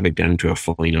they have it down to a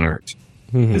fine art.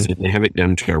 Mm-hmm. They have it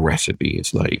down to a recipe.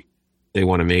 It's like they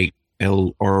want to make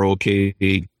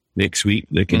LROK next week.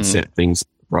 They can set things in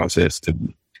the process to.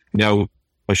 Now,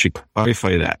 I should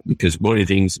clarify that because one of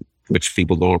the things which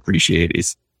people don't appreciate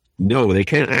is no, they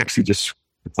can't actually just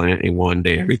plant in one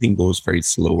day. Everything goes very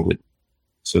slowly.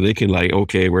 So they can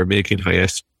okay, we're making high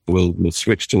ester. We'll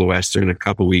switch to low ester in a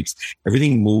couple of weeks.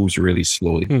 Everything moves really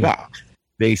slowly. But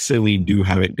they certainly do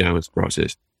have it down its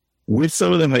process. With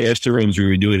some of the high ester rums we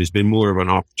were doing, it's been more of an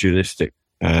opportunistic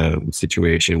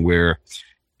situation where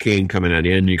cane coming at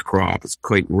the end of your crop, it's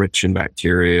quite rich in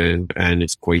bacteria and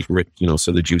it's quite rich,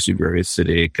 so the juice is very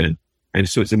acidic. And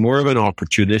so it's more of an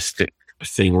opportunistic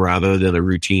thing rather than a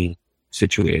routine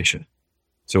situation.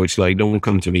 So it's like, don't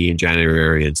come to me in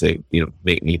January and say,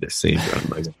 make me the same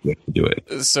rum. I have to do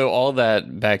it. So all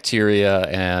that bacteria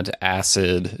and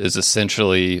acid is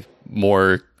essentially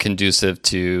more conducive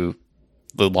to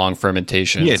the long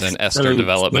fermentations and ester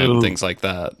development and things like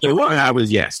that. So what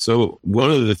happens, yes. So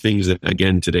one of the things that,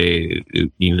 again, today,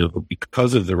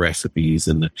 because of the recipes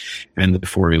and the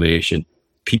formulation,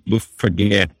 people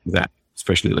forget that,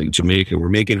 especially like Jamaica, we're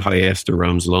making high ester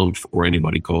rums long before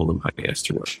anybody called them high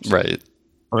ester rums. Right.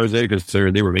 As far as they're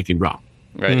concerned, they were making rum.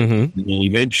 Right. Mm-hmm. And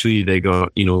eventually they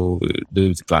got,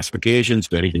 those classifications,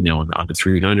 but anything now on the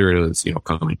 300, it was,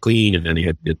 common clean, and then they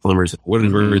had the plumbers and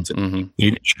Woodwards. Mm-hmm.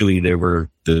 Eventually they were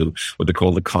what they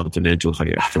call the continental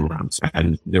high ester rums.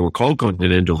 And they were called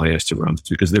continental high ester rums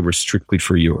because they were strictly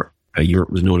for Europe. Europe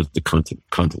was known as the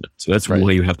continent. So that's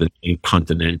why you have the name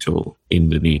continental in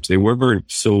the names. They weren't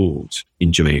sold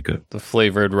in Jamaica. The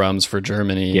flavored rums for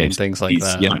Germany and things like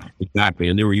that. Yeah, exactly.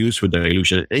 And they were used for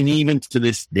dilution. And even to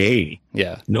this day,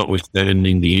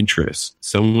 notwithstanding the interest,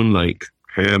 someone like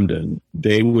Hamden,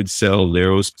 they would sell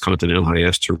those continental high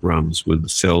ester rums,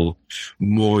 would sell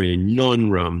more in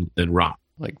non-rum than rum.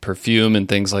 Like perfume and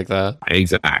things like that.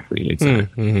 Exactly.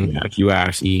 Mm-hmm. Yeah, if you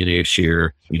ask Ian A.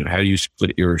 Shear, how do you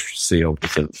split your sales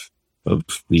of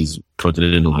these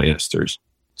continental high esters?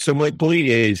 So my point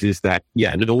is that,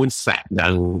 no one sat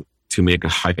down to make a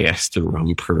high ester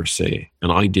rum per se.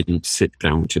 And I didn't sit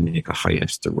down to make a high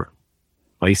ester rum.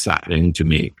 I sat down to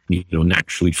make,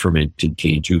 naturally fermented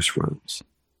cane juice rums,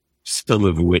 some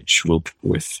of which will put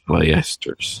with high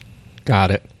esters. Got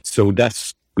it. So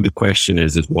that's, the question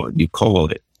is what you call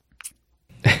it.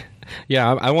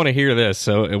 Yeah, I want to hear this.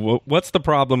 So what's the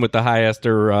problem with the high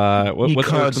ester? What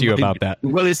hurts you about that?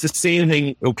 Well, it's the same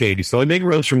thing. Okay, so I make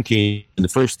rums from cane, and the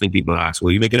first thing people ask,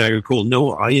 well, you make an agricultural?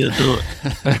 No, I don't.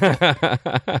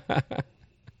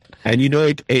 And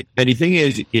and the thing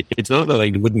is, it's not that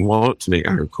I wouldn't want to make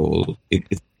agricole.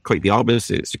 It's quite the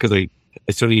opposite. It's because I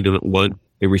certainly don't want.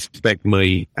 I respect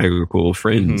my agricole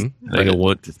friends. Mm-hmm.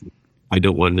 I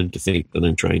don't want them to think that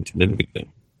I'm trying to mimic them.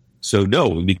 So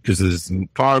no, because there's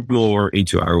far more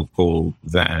into agricole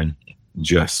than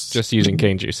just using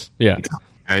cane juice. Yeah.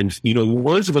 And,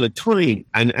 once upon a time,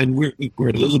 and we're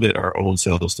a little bit our own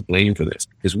selves to blame for this,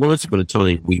 because once upon a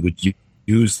time, we would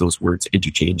use those words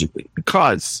interchangeably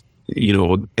because,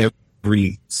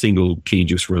 every single cane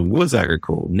juice room was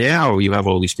agricole. Now you have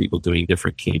all these people doing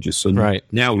different cane juice. So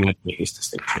now we have to make this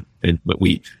distinction. But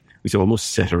we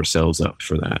almost set ourselves up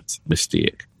for that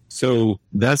mistake. So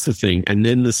that's the thing. And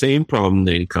then the same problem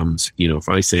then comes, if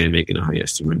I say I'm making a high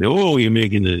Ester rum, you're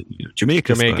making the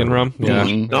Jamaican rum. Yeah.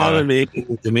 Not I'm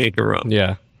making Jamaican rum.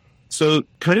 Yeah. So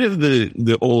kind of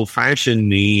the old-fashioned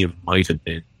name might have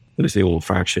been, when I say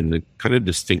old-fashioned, the kind of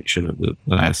distinction of the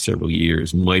last several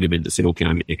years might have been to say, okay,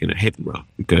 I'm making a heavy rum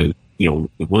because,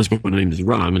 it was when I was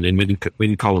rum, and then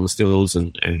when column stills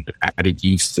and added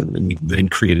yeast, and we then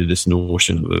created this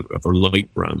notion of a light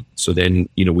rum. So then,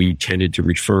 we tended to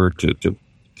refer to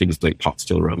things like pot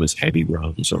still rum as heavy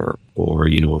rums, or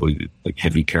like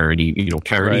heavy Carney,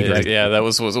 Carney. Right, yeah, that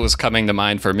was what was coming to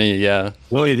mind for me. Yeah.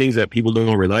 One of the things that people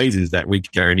don't realize is that when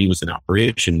Carney was in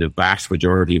operation, the vast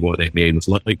majority of what they made was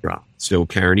light rum. So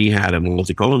Carney had a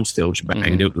multi-column still which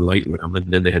banged out the light rum, and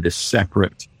then they had this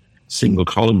separate single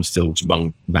column still which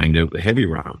banged out the heavy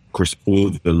rum. Of course, all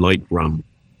the light rum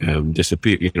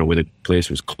disappeared. When the place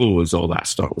was closed, all that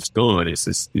stock was gone. It's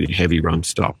this heavy rum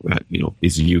stock that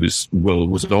is used. Well,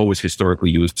 was always historically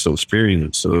used so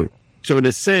sparingly. So in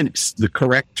a sense, the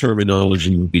correct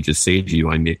terminology would be to say to you,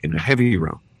 "I'm making a heavy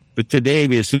rum." But today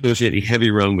we associate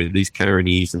heavy rum with these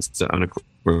Carnies and stuff. And of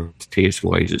course,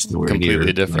 taste-wise, it's nowhere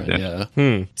completely different. Like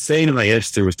yeah. Saying high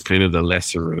Ester was kind of the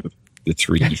lesser of the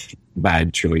three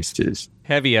bad choices.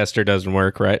 Heavy Ester doesn't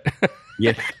work, right?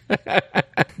 Yeah,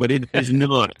 but it is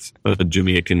not a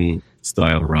Jamaican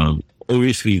style rum.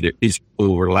 Obviously, there is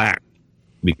overlap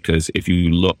because if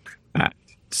you look at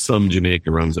some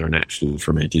Jamaican rums are naturally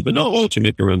fermented, but not all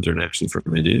Jamaican rums are naturally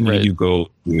fermented. Right. And you go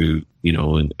to,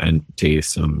 and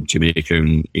taste some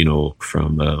Jamaican,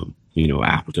 from,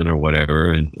 Appleton or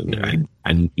whatever, and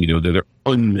they're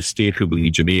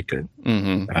unmistakably Jamaican.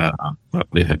 But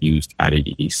they have used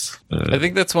added yeast. I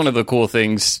think that's one of the cool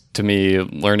things to me,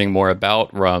 learning more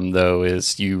about rum, though,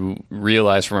 is you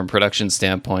realize from a production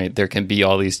standpoint, there can be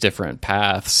all these different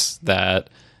paths that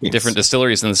different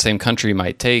distilleries in the same country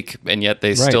might take, and yet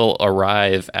they still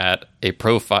arrive at a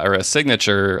profile or a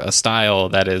signature, a style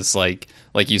that is like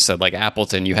you said, like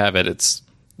Appleton, you have it.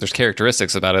 There's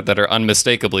characteristics about it that are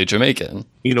unmistakably Jamaican.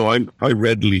 I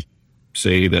readily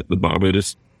say that the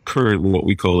Barbados, what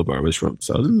we call the Barbados rum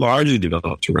style, largely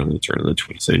developed around the turn of the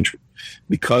 20th century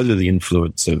because of the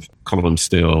influence of column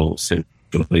still,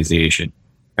 centralization,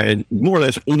 and more or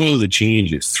less all of the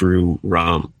changes through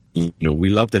rum. We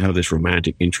love to have this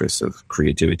romantic interest of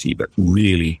creativity, but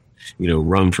really,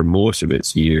 rum for most of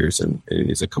its years and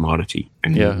is a commodity.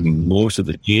 And most of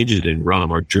the changes in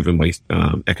rum are driven by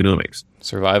economics.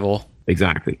 Survival.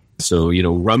 Exactly. So,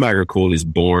 rum agricole is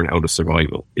born out of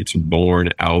survival. It's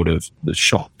born out of the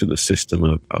shock to the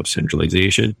system of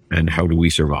centralization. And how do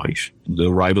we survive? The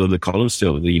arrival of the column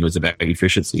still, is about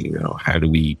efficiency. How do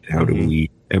we,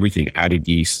 everything, added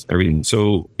yeast, everything.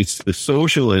 So it's the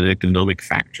social and economic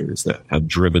factors that have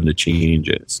driven the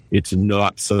changes. It's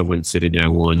not someone sitting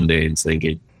down one day and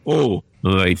thinking,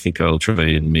 I think I'll try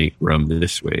and make rum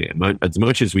this way. And as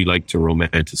much as we like to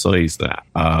romanticize that,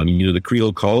 the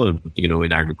Creole column,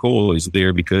 in agricole is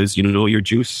there because, your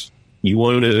juice, you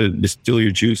want to distill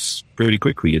your juice pretty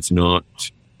quickly. It's not,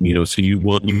 so you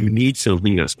need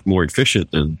something that's more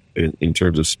efficient than in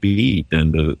terms of speed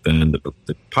than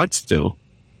the pot still,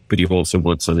 but you also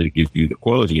want something to give you the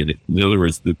quality. And in other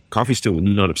words, the coffee still would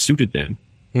not have suited them.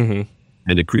 Mm-hmm.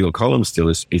 And the Creole column still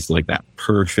is like that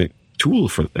perfect tool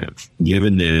for them,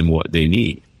 giving them what they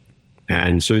need.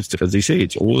 And so it's, as they say,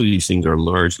 it's all of these things are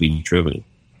largely driven,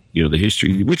 the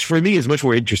history, which for me is much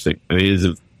more interesting. I mean,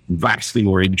 it's vastly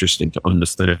more interesting to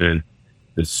understand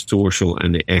the social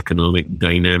and the economic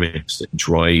dynamics that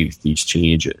drive these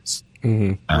changes.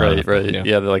 Mm-hmm. Right.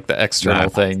 Yeah, like the external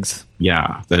things.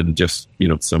 Yeah, than just,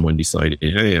 someone decided,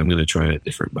 hey, I'm going to try a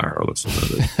different barrel or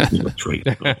something. Trait.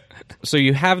 So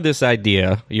you have this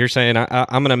idea. You're saying,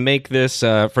 I'm going to make this,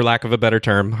 for lack of a better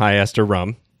term, high Ester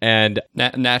rum. And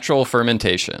natural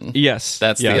fermentation. Yes.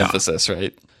 That's the emphasis,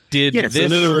 right? So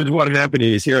in other words, what happened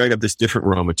is, here I got this different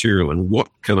raw material, and what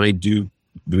can I do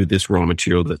with this raw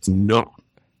material that's not,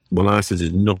 molasses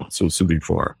is not so suited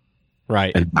for?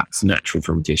 Right. And that's natural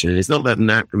fermentation. And it's not that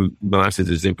molasses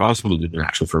is impossible to do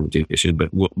natural fermentation,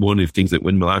 but one of the things that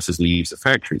when molasses leaves the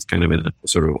factory, it's kind of in a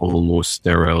sort of almost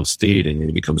sterile state, and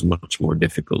it becomes much more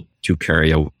difficult to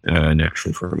carry out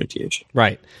natural fermentation.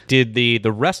 Right. Did the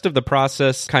rest of the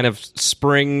process kind of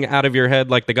spring out of your head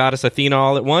like the goddess Athena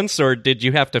all at once, or did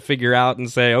you have to figure out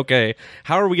and say, okay,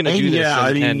 how are we going to do this?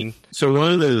 Yeah, so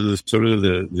one of the sort of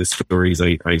the stories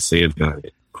I say about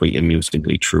it, quite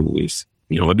amusingly true, is,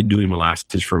 I've been doing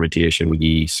molasses fermentation with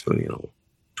yeast for,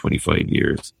 25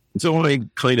 years. And so I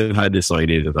kind of had this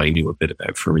idea that I knew a bit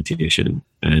about fermentation,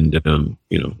 and,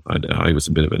 I was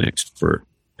a bit of an expert.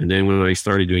 And then when I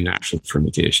started doing natural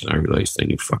fermentation, I realized I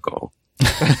knew fuck all.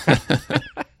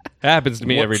 Happens to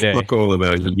me every day. Fuck all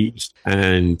about yeast.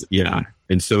 And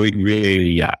and so it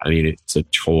really, it's a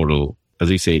total, as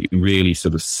I say, it really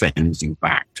sort of sends you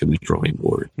back to the drawing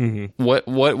board. Mm-hmm.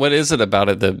 What is it about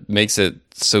it that makes it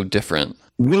so different?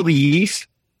 Well, the yeast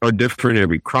are different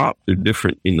every crop. They're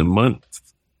different in the month.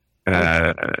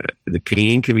 The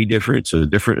cane can be different, so the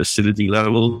different acidity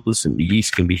levels, and the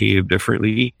yeast can behave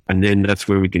differently. And then that's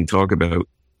where we can talk about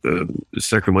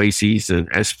Saccharomyces and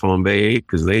S. Bombay,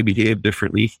 because they behave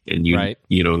differently. And you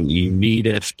need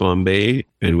S. Bombay,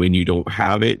 and when you don't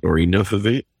have it or enough of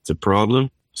it, it's a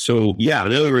problem. So in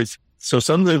other words, so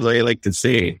sometimes I like to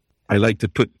say, I like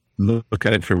to look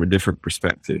at it from a different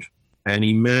perspective. And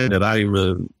imagine that I'm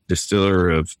a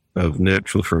distiller of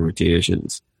natural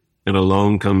fermentations, and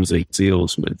along comes a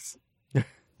salesman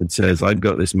and says, I've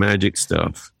got this magic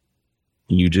stuff.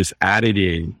 You just add it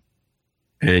in,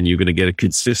 and you're going to get a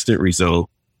consistent result.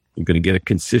 You're going to get a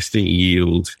consistent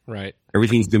yield. Right.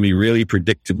 Everything's going to be really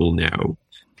predictable now.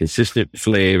 Consistent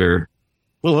flavor.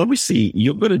 Well, obviously,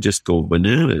 you're going to just go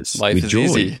bananas. Life with is joy.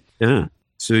 easy. Yeah.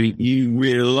 So you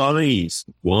realize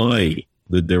why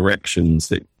the directions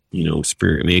that,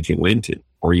 spirit making went in.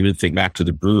 Or even think back to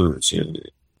the brewers.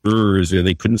 Brewers,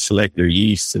 they couldn't select their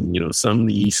yeast. And, some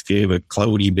yeast gave a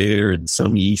cloudy beer, and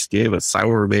some yeast gave a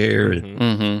sour beer.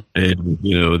 And,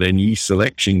 then yeast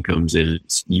selection comes in.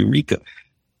 It's eureka.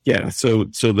 Yeah. So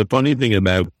the funny thing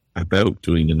about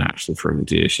doing the natural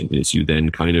fermentation is you then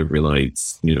kind of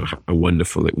realize, how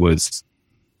wonderful it was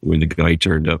when the guy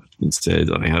turned up and said,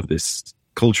 I have this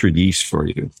cultured yeast for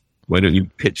you. Why don't you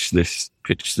pitch this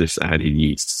added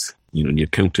yeast? The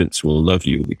accountants will love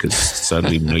you because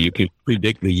suddenly, you can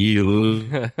predict the yield.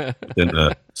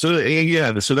 And, so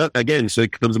that again, so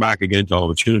it comes back again to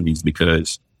opportunities,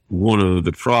 because one of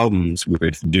the problems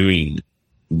with doing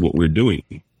what we're doing,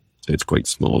 it's quite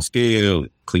small scale,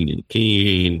 cleaning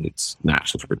cane, it's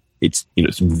natural, it's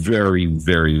very,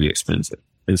 very expensive.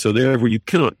 And so therefore you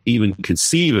cannot even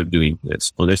conceive of doing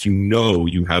this unless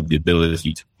you have the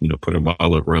ability to, put a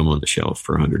bottle of rum on the shelf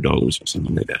for $100 or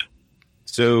something like that.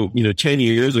 So, 10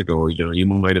 years ago, you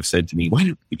might have said to me, why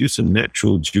don't we do some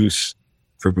natural juice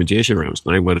fermentation rums?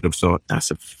 And I would have thought,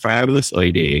 that's a fabulous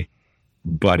idea,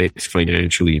 but it's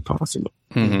financially impossible.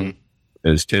 Mm-hmm.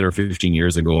 As 10 or 15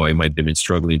 years ago, I might have been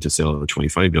struggling to sell a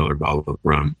 $25 bottle of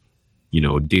rum,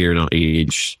 dear, not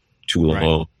aged, too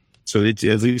long. Right. So it's,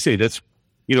 as you say, that's,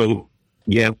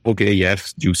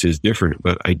 yes, juice is different,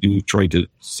 but I do try to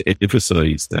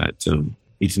emphasize that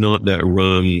it's not that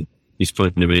rum is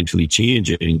fundamentally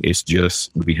changing. It's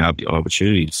just we have the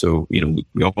opportunity. So, we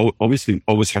obviously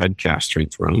always had cast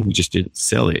strength rum. We just didn't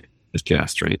sell it as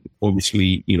cast strength.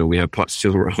 Obviously, we have pot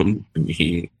still rum.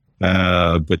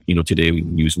 But, today we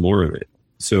use more of it.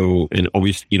 So, and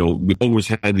obviously, we always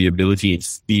had the ability in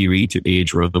theory to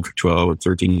age rum for 12 or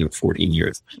 13 or 14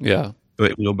 years. Yeah.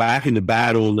 But, back in the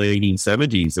bad old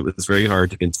 1970s, it was very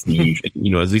hard to conceive.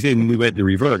 As we say, we went the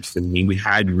reverse. We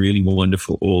had really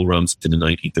wonderful old rums in the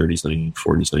 1930s,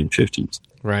 1940s, 1950s.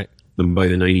 Right. And by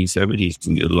the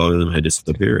 1970s, a lot of them had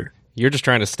disappeared. You're just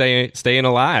trying to staying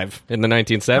alive in the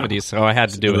 1970s, so I had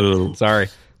to do it. Sorry.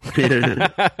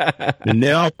 And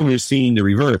now we're seeing the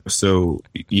reverse. So,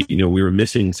 we were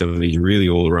missing some of these really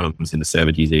old rums in the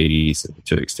 70s, 80s, and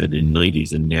to an extent in the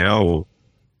 90s. And now,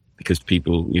 because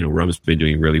people, rum's been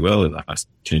doing really well in the last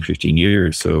 10, 15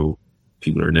 years. So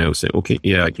people are now saying, okay,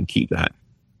 yeah, I can keep that.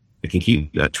 I can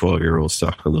keep that 12-year-old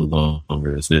stock a little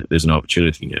longer. There's an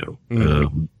opportunity now.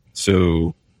 Mm-hmm.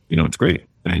 So, it's great.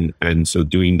 And so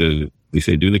doing the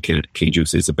cane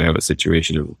juice is about a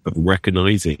situation of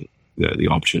recognizing that the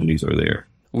opportunities are there.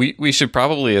 We should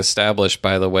probably establish,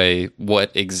 by the way,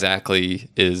 what exactly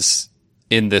is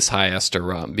in this high ester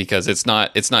rum, because it's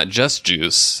not just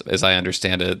juice, as I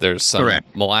understand it. There's some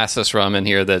Correct. molasses rum in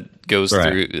here that goes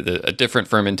through a different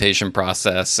fermentation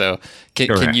process. So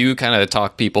can you kind of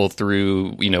talk people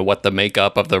through, what the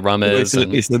makeup of the rum is?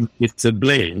 It's a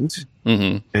blend,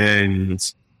 mm-hmm.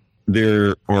 and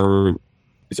there are,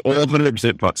 it's all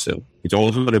 100% pot still. It's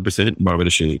all 100%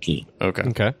 Barbados sugar cane.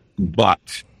 Okay.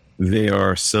 But there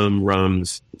are some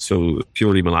rums, so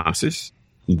purely molasses.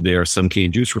 There are some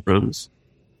cane juice rums.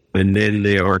 And then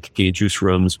there are cane juice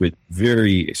rums with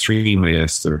very extreme high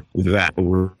ester that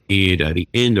were made at the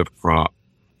end of crop,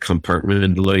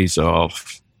 compartmentalized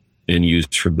off, and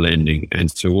used for blending. And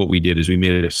so what we did is we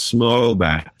made a small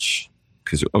batch,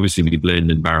 because obviously we blend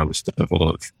and barrel the stuff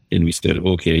off. And we said,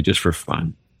 okay, just for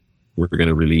fun, we're going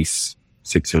to release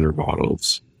 600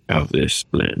 bottles of this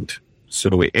blend.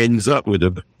 So it ends up with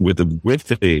a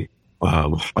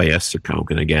high ester count.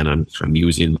 And again, I'm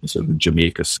using sort of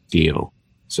Jamaica scale.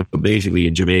 So basically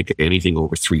in Jamaica, anything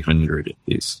over 300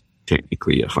 is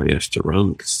technically a high ester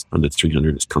rum, because under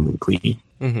 300 is coming clean.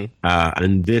 Mm-hmm.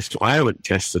 And this, I haven't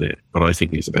tested it, but I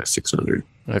think it's about 600.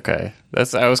 Okay.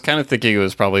 I was kind of thinking it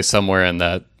was probably somewhere in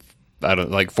that, I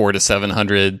don't like 400 to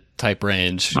 700 type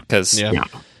range, because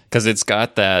it's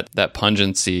got that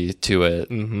pungency to it.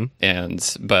 Mm-hmm.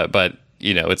 And, but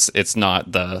you know, it's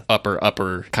not the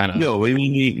upper kind of. No, I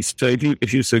mean, so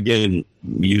if you again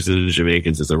use the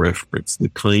Jamaicans as a reference, the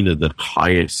kind of the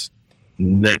highest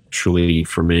naturally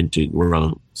fermented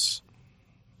rums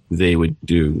they would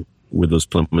do with those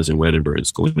Plumbers and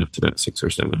Weddenburns going up to that 600 or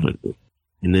 700.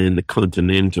 And then the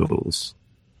Continentals,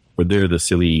 where they're the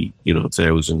silly,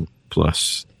 1,000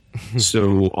 plus.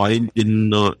 So I did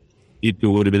not, it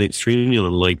would have been extremely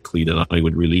unlikely that I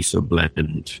would release a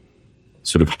blend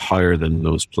sort of higher than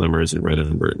those Plumbers and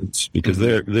Weddenburns, because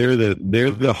they're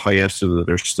the highest that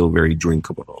are still very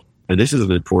drinkable. And this is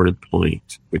an important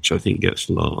point, which I think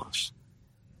gets lost.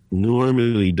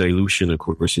 Normally, dilution, of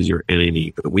course, is your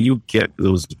enemy. But when you get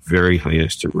those very high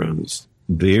ester rums,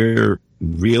 their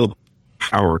real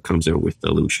power comes out with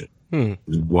dilution.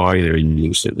 Why they're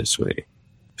used in this way.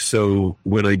 So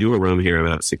when I do a rum here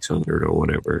about 600 or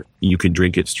whatever, you can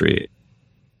drink it straight.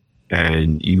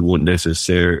 And you won't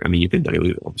necessarily, I mean, you can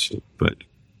dilute it, obviously, but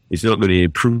it's not going to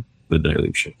improve the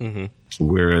dilution. Mm-hmm.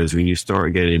 Whereas when you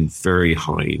start getting very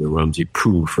high, the rums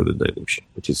improve for the dilution,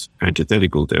 which is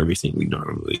antithetical to everything we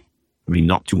normally, I mean,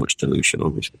 not too much dilution,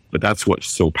 obviously. But that's what's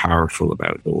so powerful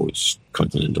about those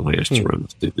continental high ester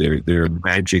rums. They're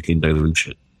magic in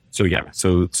dilution. So yeah,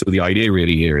 so the idea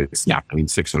really here is,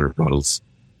 600 bottles,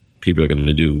 people are going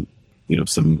to do,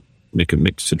 make a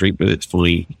mix to drink with it, it's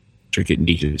fine. Drink it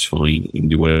neat, it's fine. You can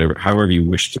do whatever, however you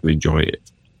wish to enjoy it.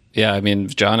 Yeah, I mean,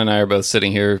 John and I are both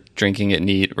sitting here drinking it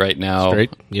neat right now.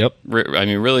 Straight. Yep. I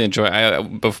mean, really enjoy.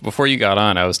 Before you got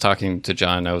on, I was talking to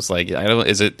John. I was like,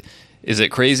 Is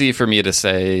it crazy for me to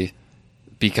say,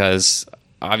 because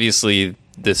obviously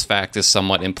this fact is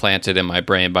somewhat implanted in my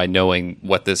brain by knowing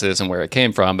what this is and where it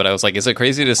came from. But I was like, is it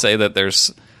crazy to say that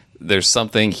there's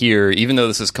something here, even though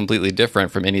this is completely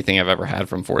different from anything I've ever had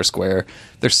from Foursquare,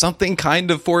 there's something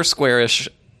kind of Foursquare-ish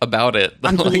about it.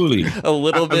 Absolutely. Like a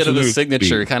little bit of a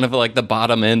signature, kind of like the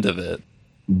bottom end of it.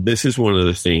 This is one of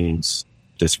the things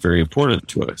that's very important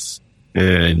to us.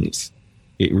 And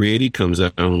it really comes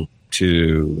down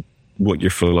to what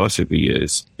your philosophy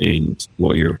is and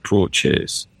what your approach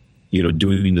is.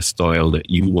 Doing the style that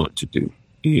you want to do,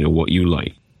 what you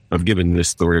like. I've given this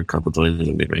story a couple of times,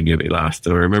 and maybe I gave it last.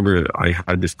 And I remember I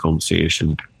had this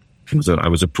conversation. I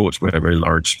was approached by a very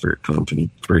large spirit company,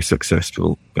 very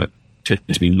successful, but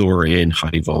tended to be lower end,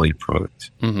 high volume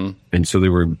product. Mm-hmm. And so they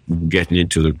were getting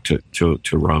into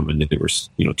to rum, and they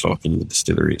were talking to the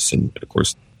distilleries, and of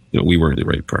course we weren't the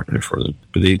right partner for them.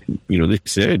 But they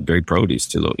said very proudly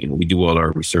still, we do all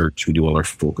our research, we do all our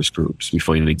focus groups, we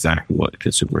find exactly what the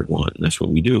consumer want, and that's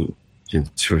what we do. And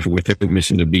so without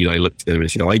missing a beat, I looked at them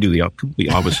and said, I do the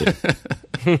complete opposite.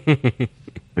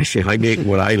 I say, I make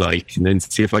what I like, and then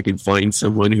see if I can find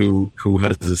someone who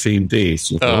has the same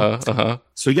taste.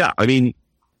 So yeah, I mean,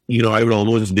 I would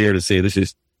almost dare to say this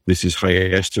is high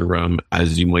ester rum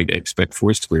as you might expect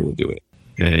Foursquare will do it.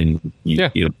 And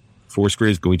Foursquare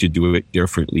is going to do it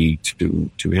differently to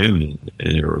him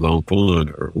or Long Pond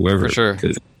or whoever. For sure.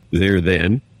 Because they're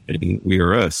them and we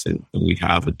are us, and we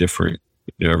have a different,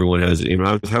 everyone has, I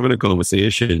was having a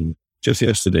conversation just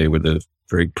yesterday with a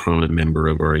very prominent member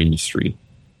of our industry,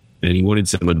 and he wanted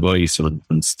some advice on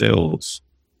stills.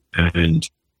 And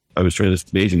I was trying to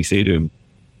basically say to him,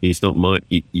 it's not my,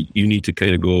 you need to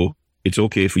kind of go, it's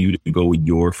okay for you to go with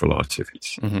your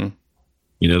philosophies. Mm-hmm.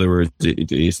 In other words,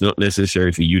 it's not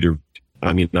necessary for you to,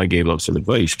 I mean, I gave up some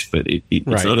advice, but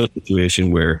it's not a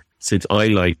situation where, since I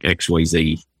like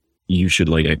XYZ, you should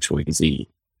like XYZ.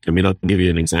 I mean, I'll give you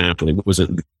an example.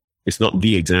 It's not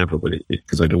the example, but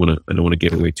because I don't want to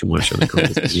give away too much on the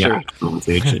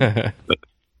conversation.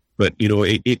 But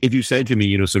if you said to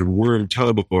me, sort of Worm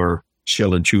Tub or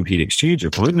shell and tube heat exchanger.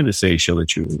 But I'm going to say shell and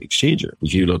tube heat exchanger.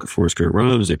 If you look at Foursquare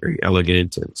rums, they're very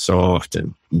elegant and soft,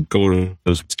 and you go to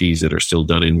those skis that are still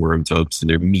done in worm tubs and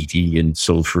they're meaty and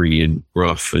sulfury and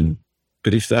rough.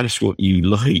 But if that's what you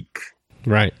like,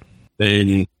 Right.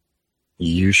 then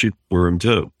you should worm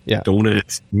tub. Yeah. Don't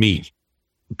ask me,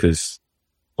 because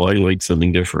I like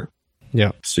something different.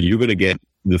 Yeah. So you're going to get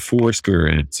the Foursquare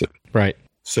answer. Right.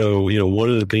 So, one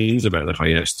of the things about the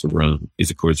high ester rum is,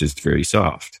 of course, it's very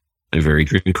soft and very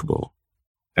drinkable.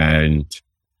 And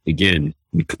again,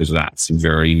 because that's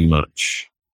very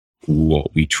much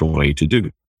what we try to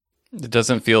do. It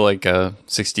doesn't feel like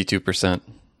 62%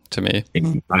 to me.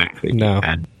 Exactly. No.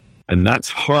 And that's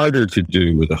harder to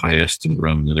do with a high ester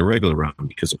rum than a regular rum,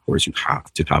 because, of course, you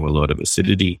have to have a lot of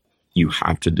acidity. You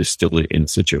have to distill it in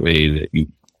such a way that you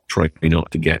try not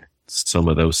to get some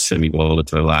of those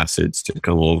semi-volatile acids to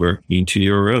come over into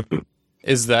your rum.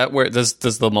 Is that where does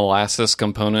the molasses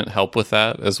component help with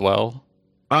that as well?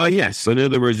 Yes. In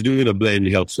other words, doing a blend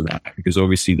helps with that, because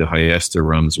obviously the high ester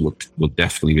rums will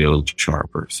definitely be a little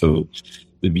sharper. So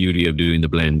the beauty of doing the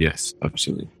blend, yes,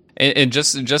 absolutely. And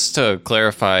just to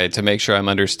clarify, to make sure I'm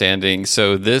understanding,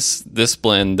 so this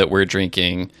blend that we're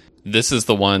drinking, this is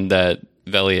the one that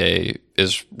Velier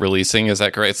is releasing. Is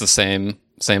that correct? It's the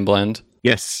same blend?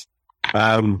 Yes.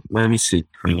 Let me see.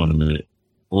 Hang on a minute.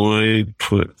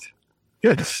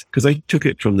 Yes, because I took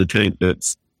it from the tank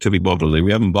that's to be bottled.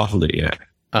 We haven't bottled it yet.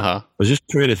 Uh-huh. I was just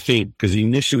trying to think, because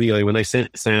initially, when I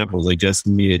sent samples, I just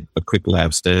made a quick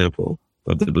lab sample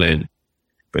of the blend.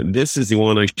 But this is the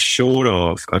one I showed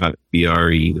off at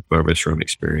BRE, the Barbus Rum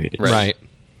Experience. Right.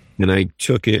 And I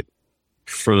took it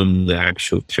from the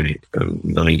actual tank,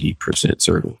 90%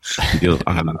 certain.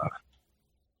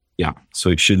 Yeah, so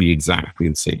it should be exactly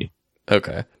the same.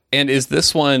 Okay. And is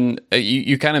this one,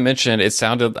 you kind of mentioned, it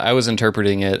sounded, I was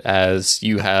interpreting it as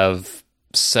you have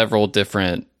several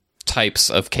different types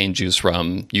of cane juice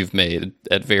rum you've made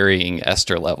at varying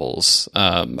ester levels.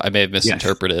 I may have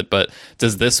misinterpreted, but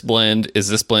is this blend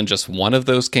just one of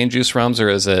those cane juice rums, or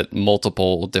is it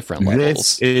multiple different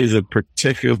levels? This is a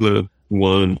particular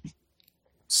one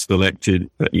selected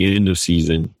at the end of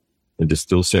season and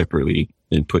distilled separately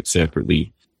and put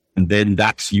separately. And then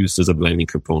that's used as a blending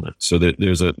component. So that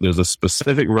there's a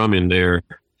specific rum in there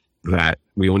that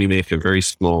we only make a very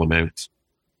small amount.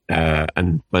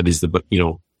 And that is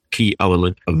the key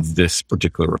element of this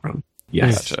particular rum.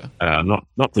 Yes. Gotcha.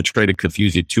 Not to try to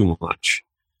confuse you too much,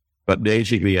 but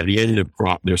basically at the end of the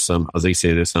crop, there's some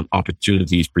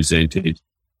opportunities presented,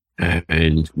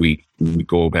 and we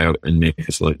go about and make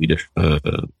a slightly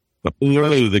different. But all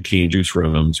of the cane juice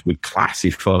rums we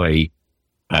classify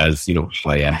as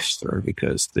high ester,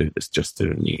 because it's just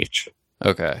their nature.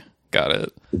 Okay. Got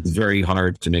it. It's very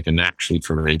hard to make a naturally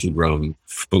fermented rum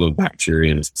full of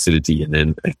bacteria and acidity, and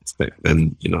then expect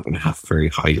you're not going to have a very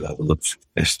high level of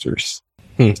esters.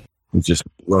 It just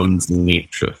runs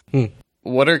nature.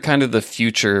 What are kind of the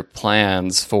future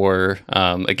plans for,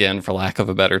 again, for lack of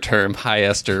a better term, high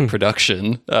ester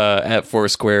production at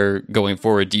Foursquare going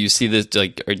forward? Do you see this,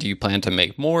 or do you plan to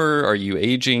make more? Are you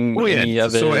aging any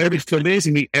of it? So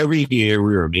basically, every year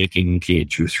we are making cane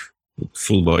juice,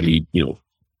 full body,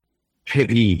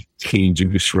 heavy cane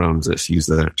juice rums, let's use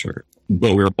that term.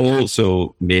 But we're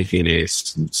also making a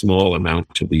small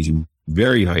amount of these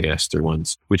very high ester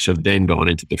ones, which have then gone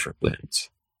into different blends.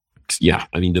 Yeah,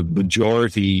 I mean, the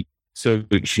majority, so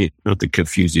not to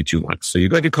confuse you too much. So you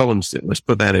got your column sit. Let's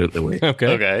put that out of the way.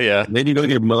 Okay, yeah. And then you got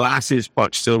your molasses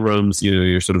pot still rums,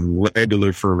 your sort of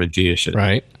regular fermentation.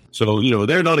 Right. So,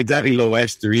 they're not exactly low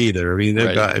ester either. I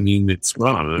mean, it's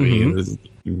rum. I mean,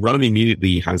 rum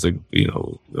immediately has a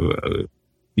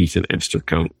decent ester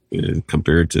count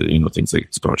compared to, things like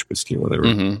Scotch whiskey or whatever.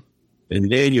 Mm-hmm.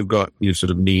 And then you've got your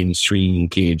sort of mainstream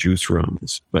cane juice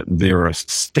rums, but they're a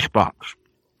step up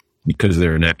because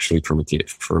they're naturally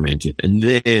fermented. And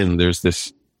then there's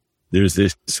this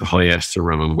high ester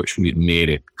rum, which we've made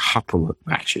a couple of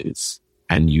batches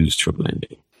and used for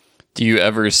blending. Do you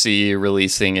ever see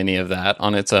releasing any of that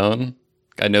on its own?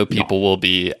 I know people will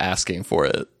be asking for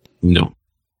it. No,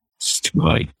 it's too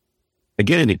high.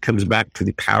 Again, it comes back to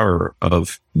the power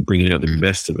of bringing out the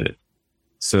best of it.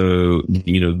 So,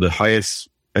 the highest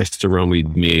ester rum we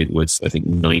made was, I think,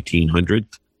 1900.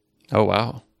 Oh,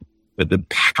 wow. But the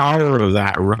power of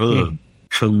that rum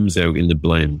comes out in the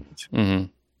blend,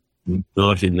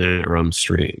 not in that rum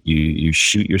straight. You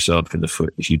shoot yourself in the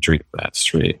foot if you drink that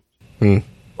straight.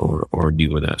 Or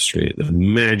deal with that straight. The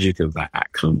magic of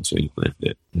that comes when you blend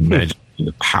it.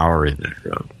 The power in that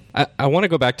rum. I want to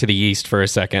go back to the yeast for a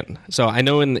second. So I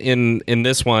know in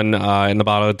this one, in the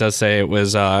bottle, it does say it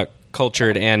was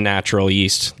cultured and natural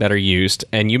yeast that are used.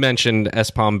 And you mentioned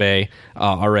Espombe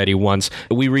already once.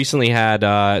 We recently had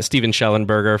Steven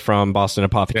Schellenberger from Boston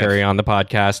Apothecary on the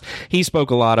podcast. He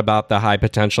spoke a lot about the high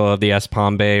potential of the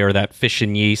Espombe, or that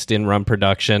fission yeast in rum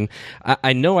production.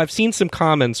 I know I've seen some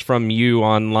comments from you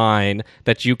online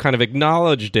that you kind of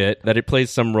acknowledged it, that it plays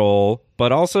some role,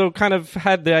 but also kind of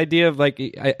had the idea of, like,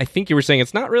 I think you were saying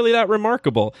it's not really that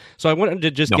remarkable. So I wanted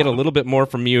to just get a little bit more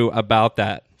from you about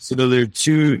that. So there are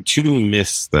two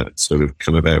myths that sort of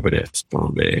come about with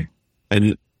Espombe.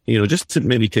 And, just to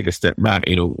maybe take a step back,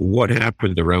 what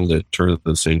happened around the turn of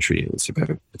the century, it was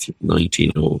about, I think,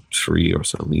 1903 or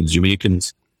something.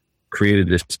 Jamaicans created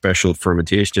this special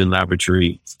fermentation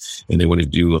laboratory, and they wanted to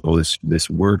do all this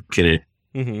work in it.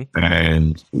 Mm-hmm.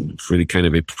 And really kind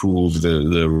of improve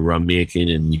the rum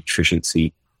making and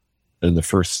efficiency. And the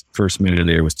first man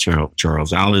there was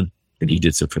Charles Allen, and he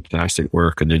did some fantastic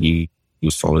work. And then he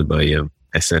was followed by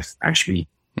S.F. Ashby.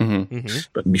 Mm-hmm. Mm-hmm.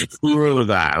 But before all of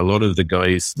that, a lot of the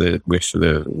guys that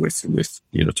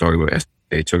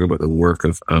talk about the work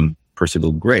of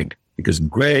Percival Gregg, because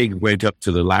Gregg went up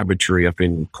to the laboratory up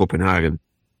in Copenhagen,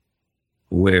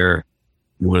 where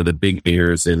one of the big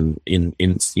players in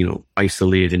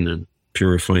isolating and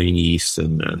purifying yeast,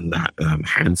 and that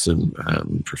Hansen,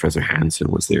 Professor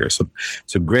Hansen was there. So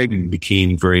Gregg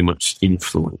became very much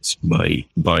influenced by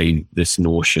this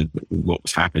notion of what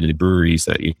was happening in breweries,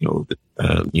 that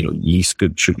yeast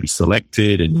should be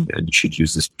selected, and you should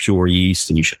use this pure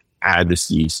yeast, and you should add this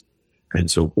yeast,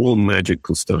 and so all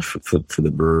magical stuff for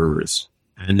the brewers.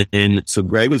 And then so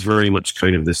Gregg was very much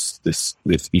kind of this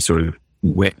he sort of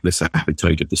whet this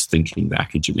appetite of this thinking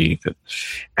back in Jamaica.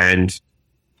 And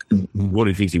one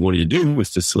of the things he wanted to do was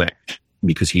to select,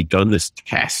 because he'd done this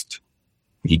test,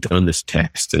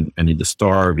 and in the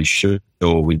star of his show,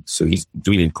 so he's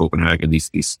doing in Copenhagen these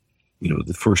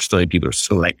the first time people are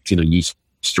selecting a yeast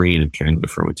strain and kind of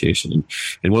fermentation.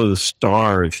 And one of the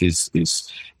star of his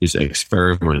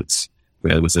experiments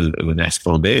was an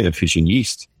Espombe, a fission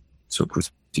yeast. So of course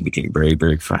he became very,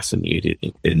 very fascinated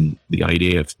in the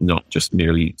idea of not just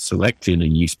merely selecting a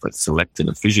yeast, but selecting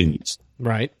a fission yeast.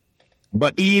 Right.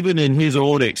 But even in his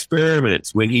own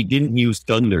experiments, when he didn't use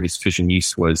thunder, his fission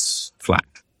yeast was flat.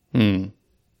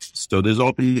 So there's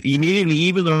immediately,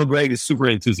 even though Gregg is super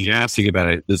enthusiastic about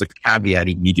it, there's a caveat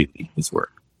immediately in his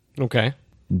work. Okay.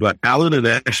 But Allen and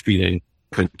Ashby then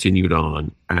continued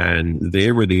on, and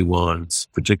they were the ones,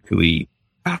 particularly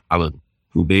Allen,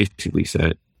 who basically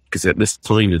said, because at this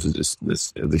time, this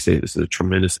is a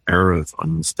tremendous era of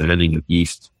understanding of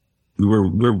yeast. We're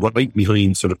right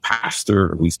behind sort of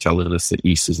Pasteur, who's telling us that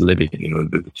yeast is living.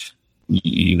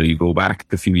 You go back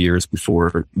a few years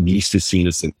before, yeast is seen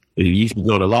as yeast is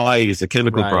not alive; it's a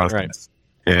chemical process.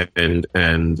 Right.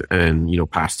 And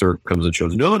Pasteur comes and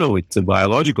shows, no, it's a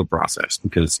biological process,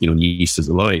 because yeast is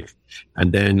alive.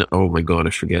 And then, oh my God,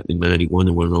 I forget the man, he won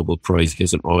the Nobel Prize. He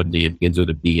has an odd name, begins with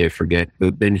a B, I forget.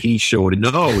 But then he showed,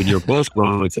 no, in your book,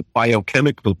 wrong, it's a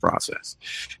biochemical process.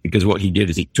 Because what he did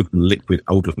is he took liquid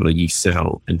out of a yeast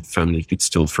cell and found it could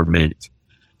still ferment.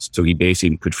 So he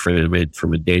basically could ferment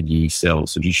from a dead yeast cell.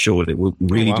 So he showed it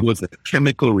really was a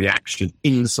chemical reaction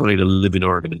inside a living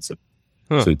organism.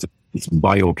 Huh. So it's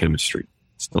biochemistry.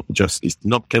 It's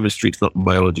not chemistry, it's not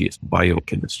biology, it's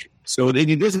biochemistry. So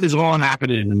this is all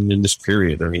happening in this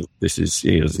period. I mean, this is,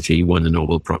 he won the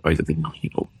Nobel Prize, I think,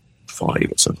 5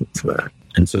 or something for that.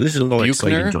 And so this is all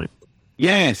exciting time.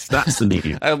 Yes, that's the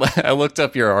name. I looked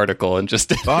up your article and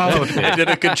just I did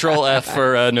a Control F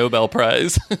for a Nobel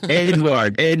Prize.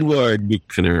 Edward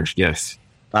Buchner, yes.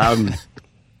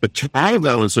 But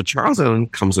Charles Allen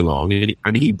comes along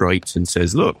and he writes and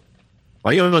says, look,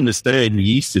 I understand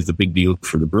yeast is a big deal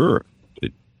for the brewer.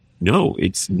 But no,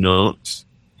 it's not.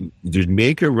 The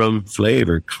maker rum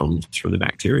flavor comes from the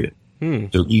bacteria.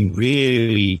 So he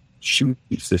really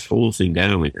shoots this whole thing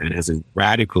down and has a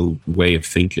radical way of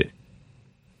thinking.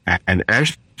 And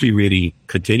Ashby really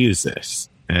continues this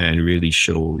and really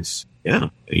shows,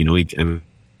 he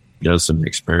does some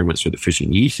experiments with the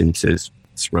fission yeast and says,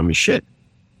 this rum is shit.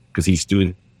 Because he's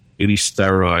doing really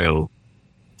sterile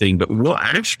thing. But what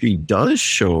Ashby does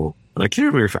show, and I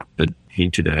can't remember if I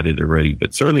hinted at it already,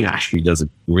 but certainly Ashby does a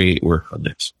great work on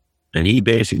this. And he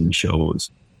basically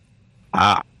shows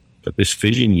that this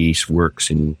fission yeast works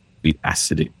in the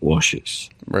acidic washes.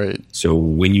 Right. So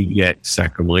when you get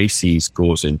Saccharomyces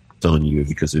goes on you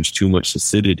because there's too much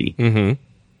acidity,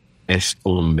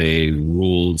 Espombe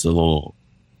rolls along.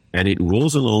 And it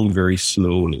rolls along very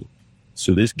slowly.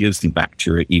 So this gives the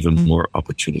bacteria even more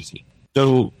opportunity.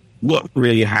 So what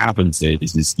really happens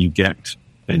is you get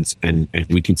And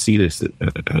we can see this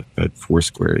at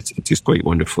Foursquare. It's just quite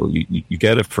wonderful. You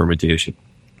get a fermentation,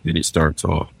 and it starts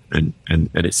off, and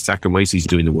it's Saccharomyces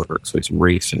doing the work, so it's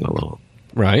racing along.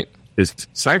 Right. Because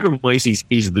Saccharomyces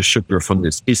is the sugar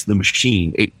fungus, it's the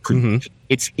machine.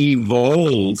 It's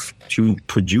evolved to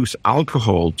produce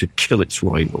alcohol to kill its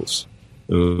rivals.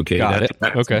 Okay,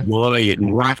 that's why it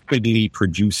rapidly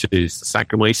produces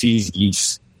Saccharomyces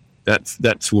yeast.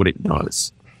 That's what it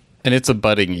does. And it's a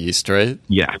budding yeast, right?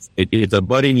 Yeah, it's a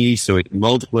budding yeast, so it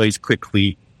multiplies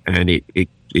quickly and it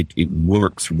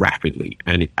works rapidly,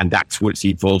 and that's what it's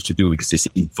evolved to do, because it's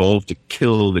evolved to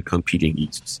kill the competing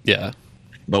yeasts. Yeah.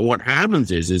 But what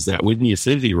happens is that when the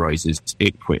acidity rises,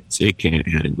 it quits. It can't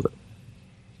handle it.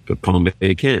 But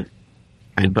Palm-Bay can.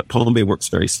 But Palm-Bay works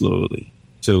very slowly.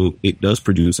 So it does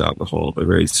produce alcohol, but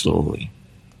very slowly.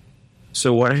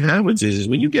 So what happens is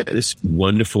when you get this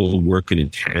wonderful working in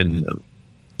tandem,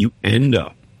 you end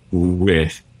up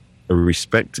with a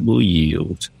respectable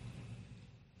yield,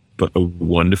 but a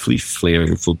wonderfully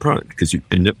flavorful product, because you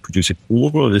end up producing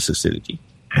all of this acidity,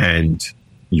 and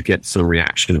you get some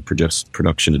reaction of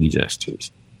production of these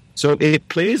esters. So it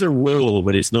plays a role,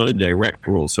 but it's not a direct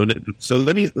role. So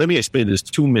let me explain. There's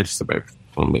two myths about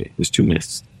Palm-Bay. There's two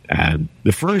myths.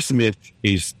 The first myth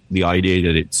is the idea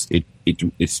that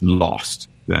it's lost,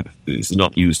 that it's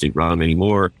not used in rum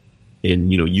anymore.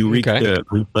 And Eureka,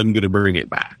 I'm going to bring it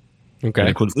back. Okay. And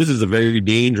of course, this is a very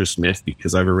dangerous myth,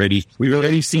 because we've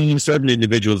already seen certain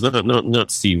individuals, not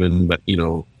Stephen, but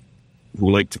who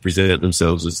like to present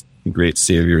themselves as great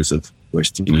saviors of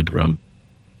West Indian rum.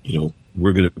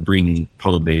 We're going to bring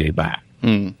Palm-Bay back.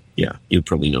 Yeah, you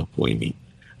probably know what I mean.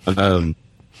 So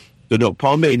no,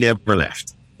 Palm-Bay never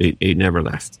left. It never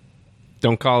left.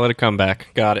 Don't call it a comeback.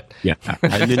 Got it. Yeah,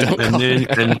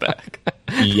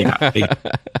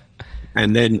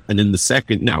 and then the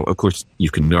second. Now, of course, you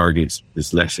can argue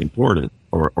it's less important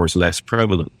or it's less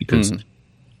prevalent, because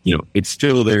it's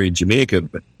still there in Jamaica,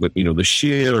 but the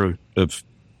share of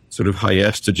sort of high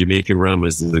Ester Jamaican rum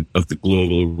of the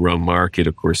global rum market,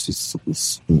 of course,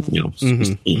 is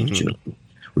huge.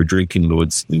 We're drinking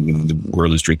loads. The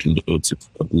world is drinking loads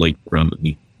of light rum.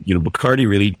 Bacardi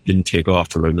really didn't take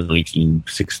off around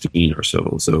 1916 or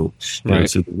so. So,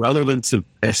 so the relevance of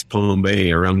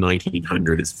Palm-Bay around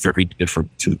 1900 is very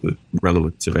different to the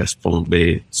relevance of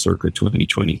Palm-Bay circa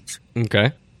 2020.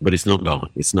 Okay. But it's not gone.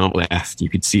 It's not left. You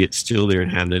can see it's still there in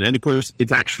Hamden. And of course,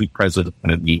 it's actually present.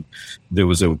 There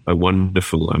was a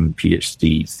wonderful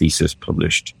PhD thesis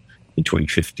published in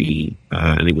 2015,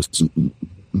 and it was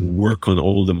work on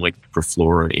all the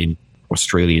microflora in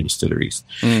Australian distilleries.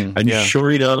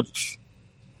 Sure enough,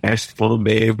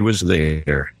 Palm-Bay was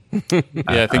there.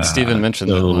 I think Stephen mentioned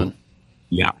that one.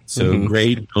 Yeah, so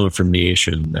great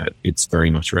confirmation that it's very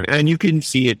much right. And you can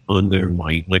see it under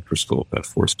my microscope at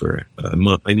Foursquare.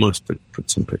 I must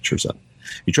put some pictures up.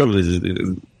 The trouble is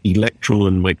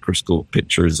electron microscope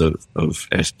pictures of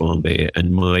Palm-Bay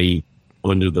and my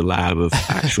under the lab of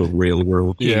actual real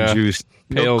world juice.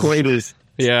 Not quite as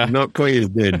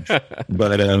good.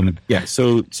 But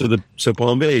so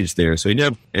Palm-Bay is there.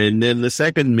 And then the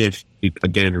second myth,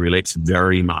 again, relates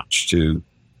very much to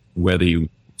whether you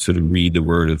sort of read the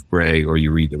word of Gray or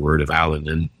you read the word of Allen,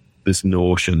 and this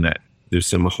notion that there's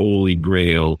some holy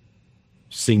grail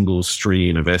single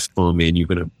strain of Palm-Bay and you're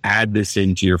going to add this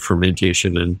into your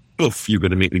fermentation and poof, you're going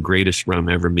to make the greatest rum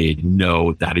ever made.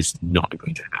 No, that is not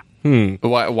going to happen.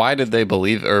 Why did they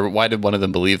believe, or why did one of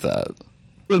them believe that?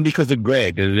 Well, because of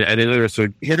Greg and another. So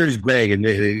here's Greg, and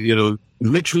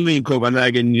literally in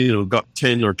Copenhagen, got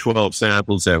 10 or 12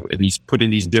 samples out, and he's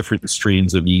putting these different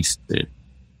strains of yeast in.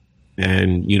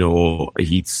 And,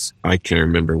 I can't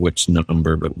remember which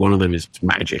number, but one of them is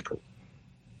magical.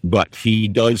 But he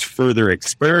does further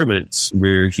experiments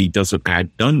where he doesn't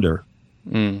add dunder.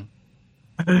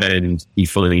 And he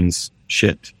finds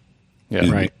shit.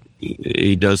 Yeah, right.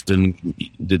 He doesn't,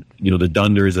 the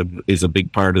dunder is a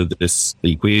big part of this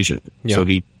equation. Yeah. So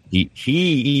he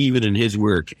even in his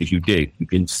work, if you dig, you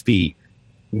can see,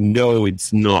 no,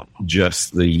 it's not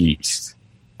just the yeast.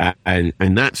 And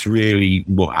that's really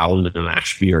what Alan and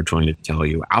Ashby are trying to tell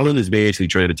you. Alan is basically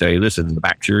trying to tell you, listen, the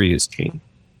bacteria is king.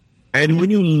 And when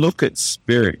you look at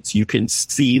spirits, you can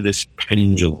see this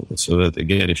pendulum. So that,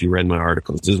 again, if you read my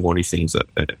articles, this is one of these things that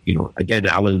again,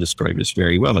 Alan described this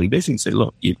very well. He basically said,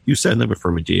 look, you set up a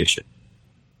fermentation.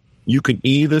 You can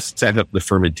either set up the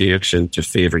fermentation to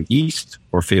favor yeast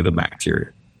or favor bacteria.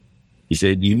 He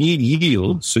said, you need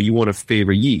yield, so you want to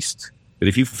favor yeast. But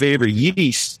if you favor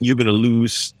yeast, you're going to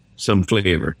lose some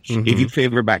flavor. If you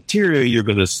favor bacteria, you're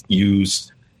going to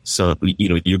use some,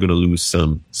 you're going to lose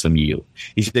some yield.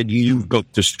 He said, you've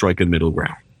got to strike a middle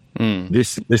ground.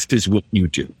 This is what you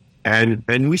do.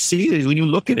 And we see that when you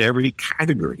look at every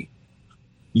category,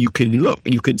 you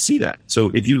can see that. So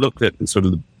if you look at sort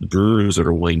of the brewers or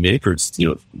winemakers,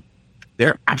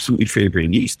 they're absolutely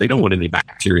favoring yeast. They don't want any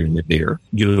bacteria in there.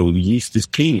 Yeast is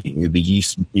king. The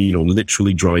yeast,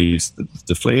 literally drives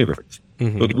the flavor.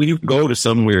 But when you go to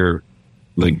somewhere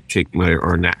like take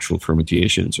our natural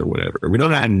fermentations or whatever, we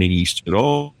don't add any yeast at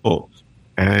all.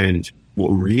 And what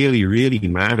really, really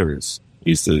matters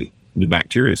is the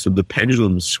bacteria. So the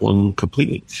pendulum swung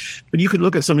completely. But you can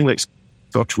look at something like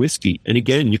Scotch whiskey, and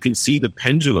again, you can see the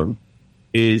pendulum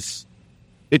it's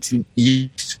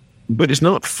yeast, but it's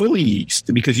not fully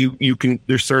yeast, because you can,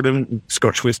 there's certain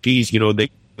Scotch whiskeys, the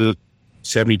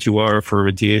 72-hour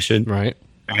fermentation. Right.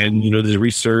 And, there's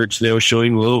research now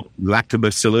showing,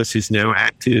 lactobacillus is now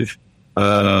active,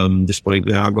 despite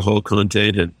the alcohol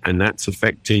content, and that's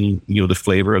affecting, the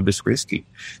flavor of this whiskey.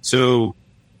 So,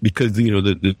 because,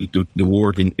 the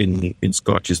wort in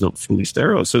Scotch is not fully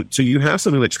sterile. So you have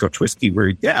something like Scotch whiskey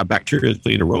where, bacteria is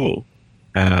playing a role.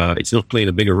 It's not playing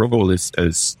a bigger role as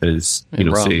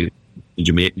say, in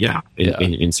Jamaica,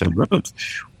 in some rums.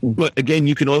 But again,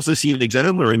 you can also see an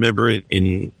example. I remember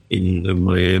in the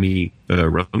Miami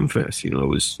Rum Fest,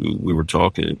 we were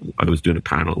talking, I was doing a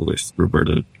panel with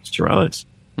Roberta Sterales.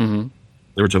 Mm-hmm.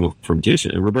 They were talking about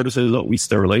fermentation, and Roberta said, look, we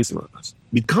sterilize them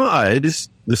because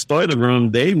the style of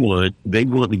rum they want the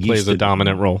yeast plays a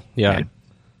dominant role. Yeah.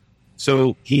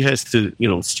 So he has to,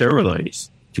 sterilize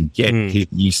to get his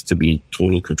yeast to be in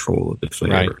total control of the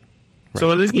flavor. Right. So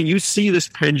again, you see this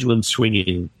pendulum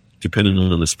swinging depending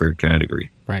on the spirit category.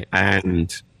 Right.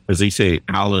 And as they say,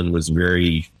 Alan was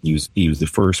he was the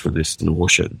first for this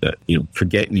notion that,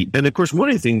 forget me. And of course, one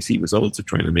of the things he was also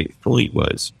trying to make the point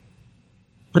was,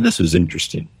 and this was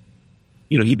interesting,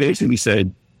 he basically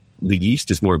said the yeast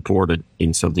is more important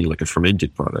in something like a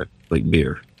fermented product, like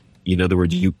beer. In other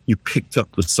words, you picked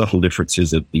up the subtle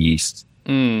differences of the yeast.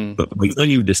 But when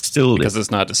you distilled because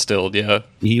it's not distilled,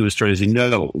 he was trying to say,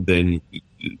 no, then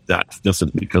that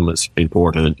doesn't become as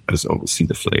important as obviously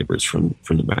the flavors from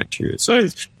the bacteria. So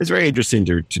it's very interesting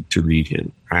to read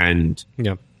him. And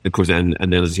of course, and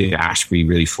then as Ashby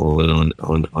really followed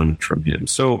on from him.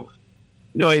 So,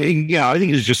 I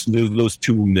think it's just those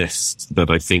two myths that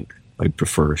I think I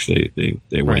prefer.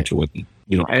 They went to what,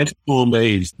 as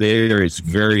always, there is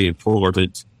very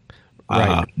important.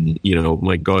 Right.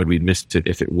 My God, we'd missed it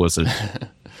if it wasn't.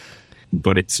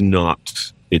 But it's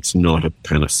not a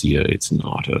panacea. It's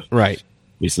not a right.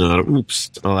 It's not a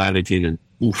oops. I'll add it in and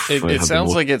oof. It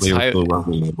sounds like it's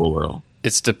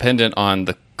dependent on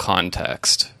the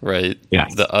context, right? Yeah.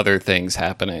 The other things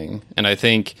happening, and I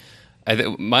think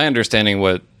my understanding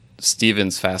what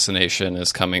Stephen's fascination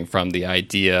is coming from the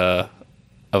idea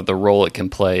of the role it can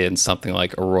play in something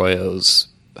like Arroyo's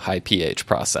high pH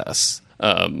process.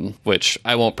 Which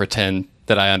I won't pretend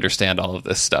that I understand all of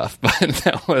this stuff, but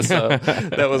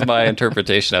that was my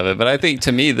interpretation of it. But I think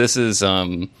to me, this is,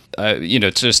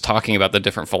 just talking about the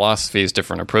different philosophies,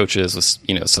 different approaches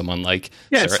with, someone like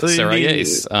Sarah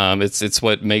Yates. It's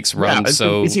what makes rum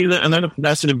so. And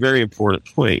that's a very important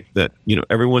point that,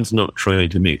 everyone's not trying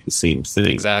to make the same thing.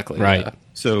 Exactly. Right. Yeah.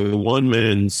 So one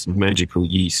man's magical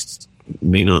yeast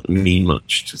may not mean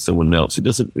much to someone else. It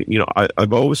doesn't,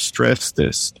 I've always stressed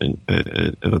this, and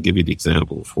I'll give you the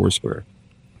example of Foursquare.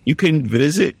 You can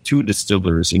visit two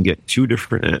distillers and get two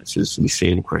different answers to the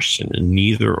same question, and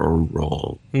neither are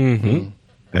wrong. Mm-hmm.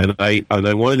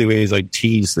 And one of the ways I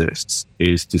tease this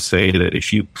is to say that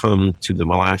if you come to the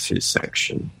molasses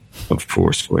section of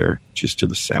Foursquare, just to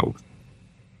the south,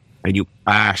 and you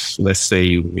ask, let's say,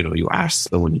 you ask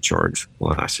someone in charge of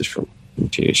molasses from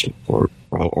fermentation, or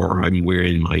I'm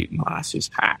wearing my molasses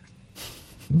hat.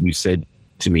 You said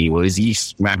to me, well, is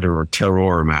yeast matter or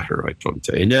terroir matter? I told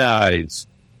you, no, it's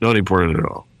not important at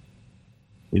all.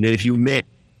 And then if you met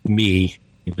me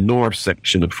in the north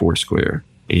section of Foursquare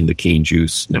in the cane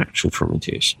juice natural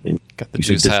fermentation, and got the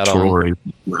juice hat on.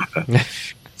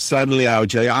 Suddenly I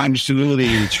would say, absolutely,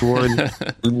 it's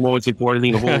the most important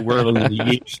thing in the whole world,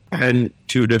 and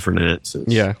two different answers.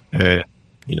 Yeah.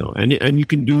 And you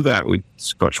can do that with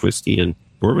Scotch whiskey and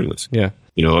bourbon whiskey. Yeah.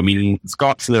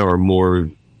 Scots now are more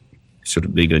sort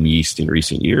of big on yeast in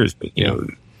recent years, but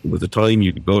with the time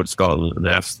you could go to Scotland and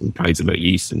ask them guys about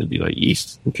yeast, and they'd be like,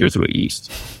 yeast? Who cares about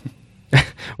yeast?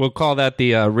 We'll call that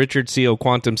the Richard Seale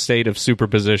quantum state of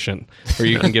superposition, where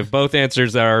you can give both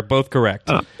answers that are both correct.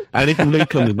 And it really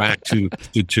comes back to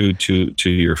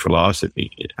your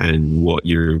philosophy and what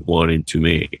you're wanting to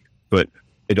make. But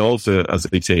it also, as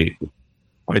I say,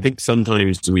 I think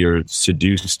sometimes we are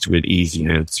seduced with easy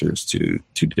answers to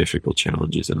difficult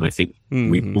challenges. And I think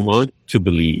we want to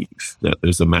believe that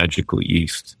there's a magical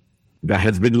yeast that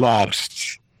has been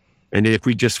lost. And if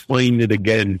we just find it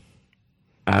again,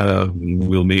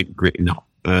 we'll make great. No,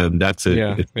 that's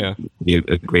a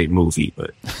great movie,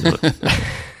 but.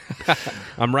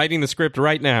 I'm writing the script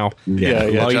right now.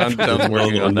 John's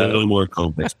working on a little more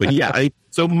complex. But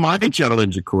so my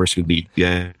challenge, of course, would be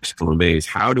is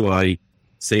how do I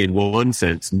say in one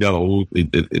sense, no,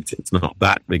 it's not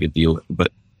that big a deal,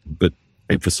 but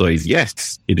emphasize,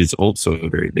 yes, it is also a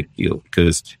very big deal,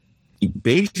 because it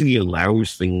basically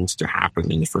allows things to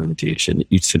happen in the fermentation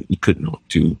you could not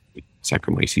do with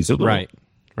Saccharomyces alone.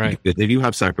 Right. If you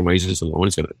have Saccharomyces alone,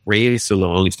 it's going to race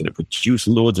along, it's going to produce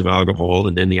loads of alcohol,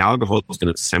 and then the alcohol is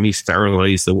going to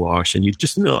semi-sterilize the wash, and you're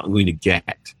just not going to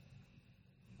get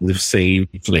the same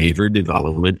flavor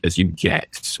development as you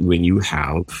get when you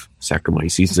have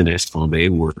Saccharomyces and Espombe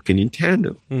working in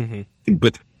tandem. Mm-hmm.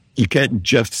 But you can't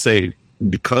just say,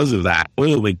 because of that,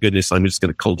 oh my goodness, I'm just going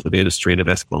to cultivate a strain of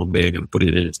Espombe and put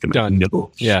it in, it's going to be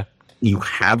no. Yeah. You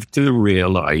have to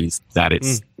realize that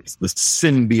it's the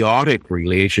symbiotic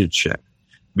relationship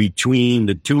between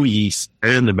the two yeasts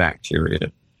and the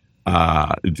bacteria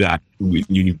that when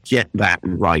you get that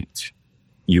right,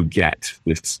 you get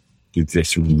this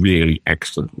really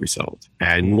excellent result.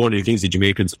 And one of the things that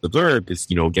Jamaicans observe is,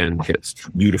 again, this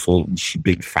beautiful,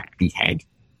 big, fatty head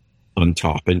on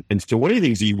top. And so one of the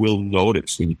things you will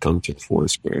notice when you come to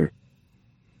Foursquare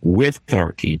with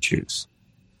our cane juice,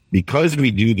 because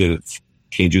we do the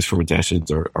cane juice fermentations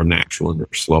are natural and they're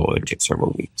slow, it takes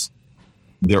several weeks.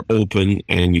 They're open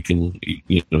and you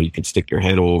can stick your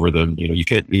head over them. You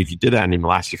can't, if you did that in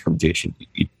molasses fermentation,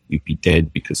 you'd be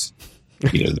dead, because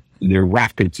they're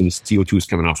rapid, so the CO2 is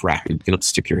coming off rapid. You cannot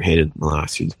stick your head in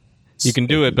molasses. You can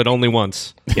do it, but only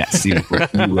once. Yes, you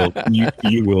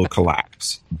will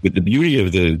collapse. But the beauty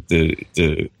of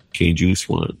the cane juice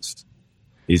ones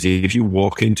is if you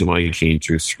walk into my cane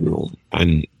juice room,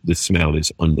 and the smell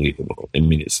is unbelievable. I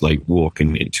mean, it's like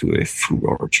walking into a fruit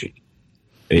orchard.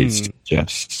 It's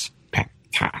just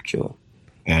spectacular.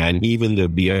 And even the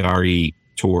BRE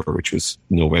tour, which was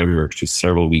November, which was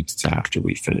several weeks after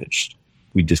we finished,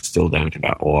 we distilled down to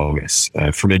about August,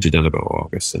 fermented down to about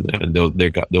August, and those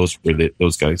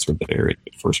guys were there in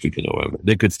the first week of November.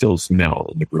 They could still smell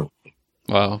in the room.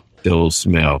 Wow. Still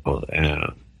smell,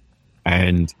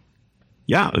 and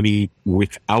yeah, I mean,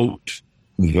 without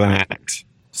that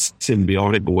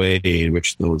symbiotic way in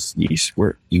which those yeasts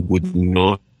work, you would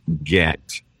not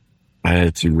get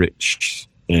as rich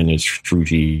and as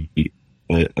fruity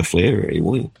a flavor as you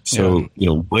want. So,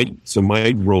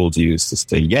 my role to you is to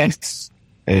say, yes,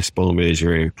 Espombe is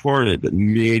very important, but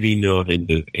maybe not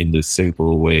in the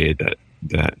simple way that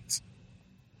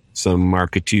some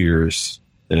marketeers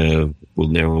will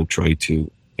now try to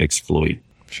exploit.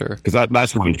 Sure. Because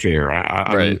that's not fair.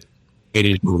 Right. It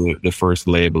is the first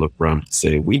label of rum to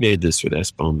say, we made this with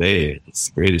Espombe. It's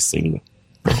the greatest thing.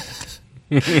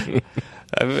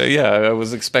 I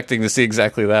was expecting to see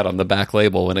exactly that on the back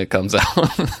label when it comes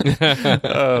out.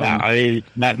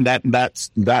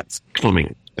 That's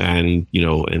coming. And,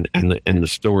 and the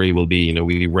story will be,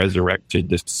 we resurrected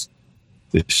this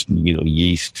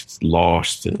yeast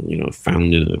lost and,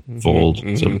 found in a vault,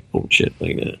 some bullshit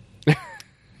like that.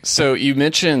 So you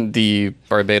mentioned the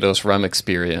Barbados rum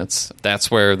experience. That's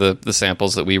where the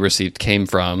samples that we received came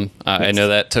from. I know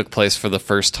that took place for the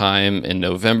first time in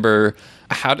November.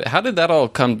 How did that all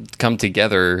come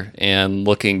together? And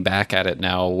looking back at it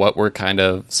now, what were kind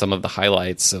of some of the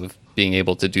highlights of being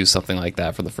able to do something like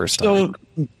that for the first time?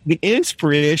 So the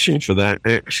inspiration for that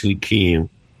actually came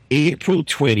April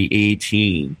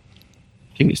 2018.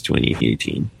 I think it's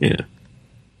 2018. Yeah.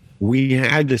 We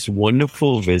had this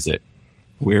wonderful visit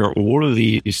where all of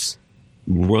these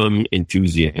rum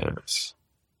enthusiasts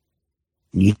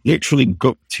literally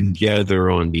got together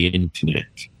on the internet.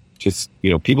 Just,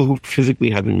 people who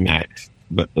physically haven't met,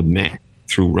 but have met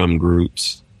through rum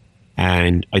groups.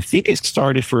 And I think it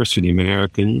started first with the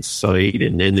American side,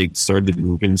 and then they started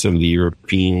moving some of the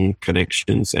European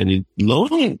connections. And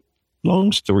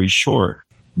long story short,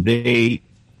 they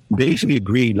basically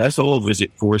agreed, let's all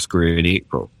visit Foursquare in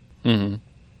April. Mm-hmm.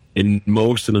 And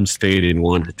most of them stayed in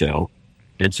one hotel.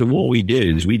 And so what we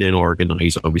did is we then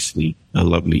organized, obviously, a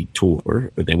lovely tour.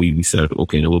 But then we said,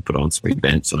 okay, now we'll put on some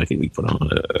events. And I think we put on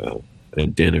a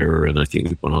dinner, and I think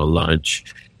we put on a lunch.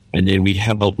 And then we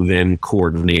helped them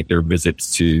coordinate their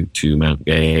visits to Mount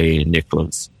Gay and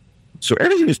Nicholas. So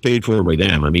everything was paid for by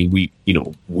them. I mean, we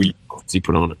obviously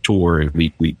put on a tour, and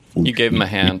you gave them a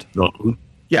hand.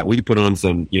 We put on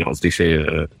some, as they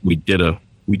say, we did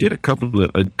we did a couple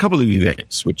of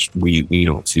events, which we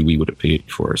obviously we would have paid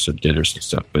for some dinners and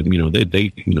stuff, but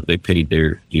they paid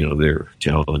their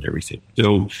hotel and everything.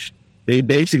 So they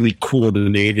basically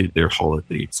coordinated their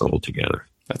holidays all together.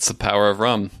 That's the power of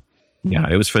rum. Yeah,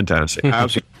 it was fantastic.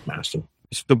 Absolutely fantastic.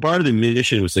 So part of the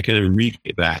mission was to kind of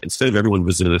recreate that. Instead of everyone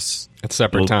visiting us at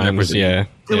separate times,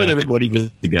 everybody was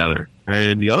together.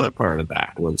 And the other part of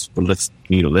that was, well, let's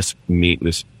make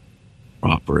this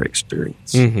proper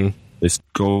experience. Mm-hmm. Let's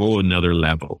go another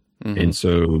level. Mm-hmm. And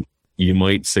so you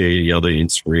might say the other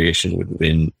inspiration would have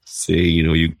been, say,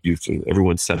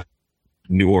 everyone set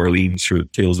New Orleans for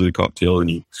Tales of the Cocktail, and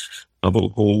you have a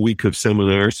whole week of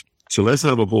seminars. So let's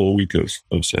have a whole week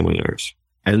of seminars.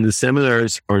 And the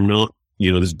seminars are not,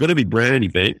 there's going to be brand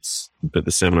events, but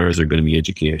the seminars are going to be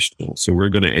educational. So we're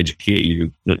going to educate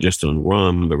you, not just on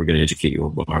rum, but we're going to educate you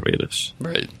on Barbados.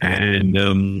 Right.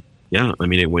 And,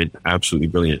 it went absolutely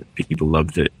brilliant. People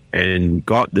loved it and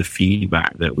got the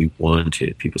feedback that we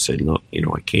wanted. People said, look,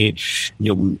 I can't,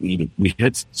 we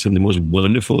had some of the most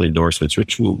wonderful endorsements,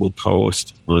 which we'll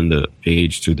post on the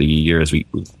page through the year as we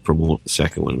promote the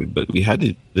second one. But we had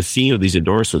the theme of these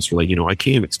endorsements were like, I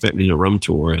came expecting a rum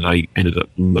tour, and I ended up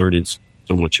learning so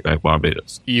much about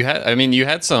Barbados. You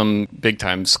had some big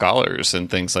time scholars and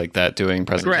things like that doing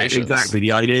presentations. Right, exactly.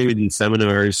 The idea with these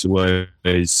seminars was,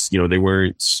 they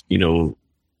weren't,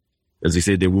 as I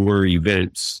said, there were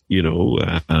events.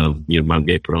 Mount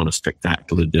Gay put on a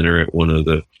spectacular dinner at one of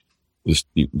the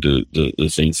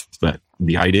things. But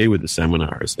the idea with the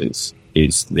seminars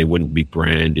is they wouldn't be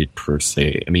branded per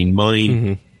se. I mean,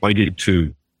 mine, I did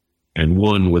two, and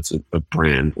one was a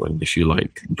brand one, if you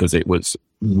like, because it was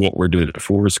what we're doing at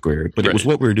Foursquare, but it was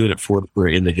what we were doing at Foursquare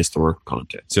in the historical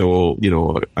context. So,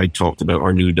 I talked about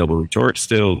our new double retort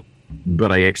still,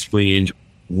 but I explained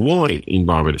why in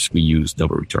Barbados we use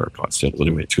double retort pot still, and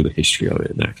I went through the history of it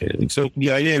and that kind of thing. So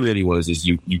the idea really was,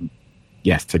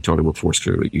 yes, I talked about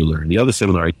Foursquare, but you learn. The other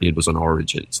seminar I did was on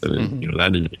origins, and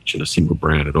that didn't mention a single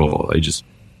brand at all.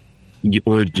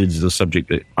 Origins is a subject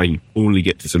that I only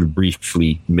get to sort of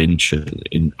briefly mention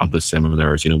in other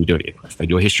seminars. If I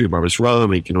do a history of Barbados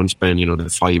rum, I can only spend, the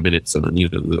 5 minutes on,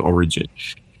 the origin.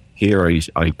 Here,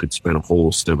 I could spend a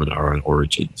whole seminar on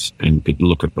origins and could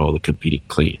look at all the competing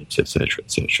claims, et cetera,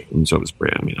 et cetera. And so it was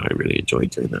great. I really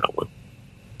enjoyed doing that one.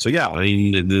 So yeah,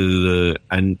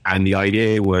 the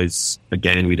idea was,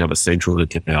 again, we'd have a central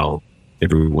hotel.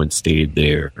 Everyone stayed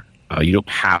there. You don't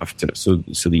have to. So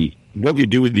what you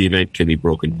do with the event can be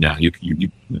broken down.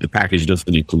 The package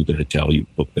doesn't include the hotel. You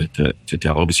book the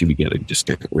hotel. Obviously, we get a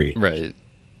discount rate. Right.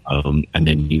 And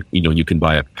then you can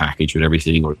buy a package with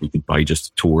everything, or you can buy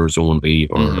just tours only,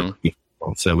 or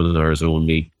seminars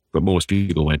only. But most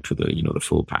people went for the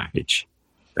full package.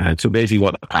 And so basically,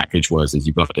 what the package was is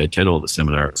you got to attend all the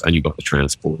seminars and you got the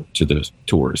transport to the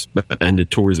tours. And the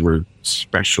tours were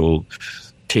special,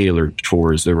 tailored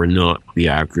tours. They were not the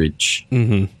average,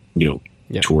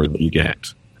 tour that you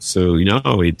get. So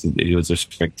it was a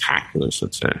spectacular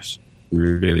success. It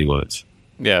really was.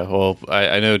 Yeah, well,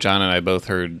 I know John and I both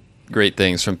heard great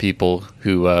things from people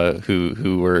who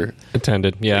were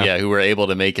attended, who were able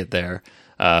to make it there.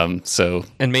 And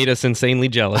made us insanely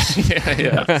jealous.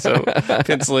 yeah. So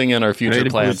penciling in our future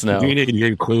plans now.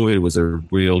 COVID was a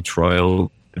real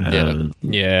trial.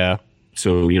 Yeah.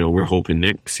 So we're hoping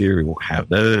next year we won't have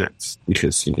that,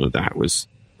 because that was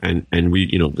and we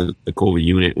the COVID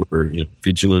unit were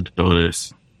vigilant on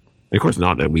us. And of course,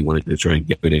 not that we wanted to try and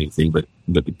get at anything, but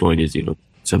the point is,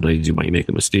 sometimes you might make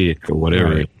a mistake or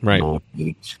whatever. Right.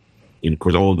 And of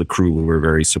course, all the crew were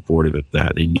very supportive of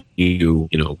that. They knew,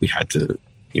 we had to,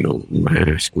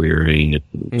 mask wearing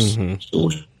and so,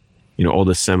 all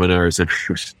the seminars. And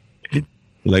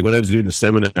like when I was doing the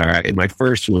seminar, in my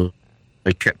first one,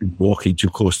 I kept walking too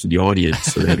close to the audience,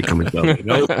 so they had to come and tell me,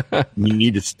 no, you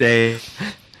need to stay.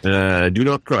 Do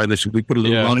not cry. We put a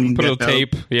little line, put a little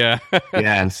tape. Yeah.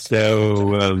 Yeah.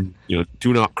 So,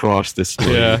 do not cross this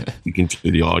line. You can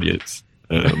to the audience.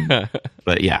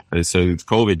 But yeah, so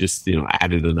COVID just,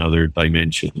 added another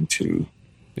dimension to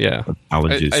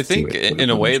challenges. I think in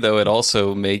a way, though, it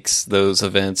also makes those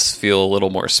events feel a little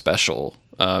more special.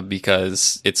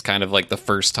 Because it's kind of like the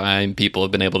first time people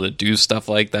have been able to do stuff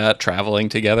like that, traveling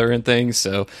together and things.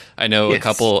 So I know a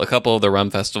couple of the rum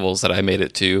festivals that I made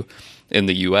it to in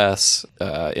the U.S.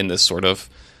 In this sort of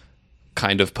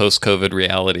kind of post-COVID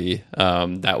reality,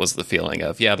 that was the feeling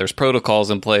of, there's protocols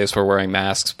in place, we're wearing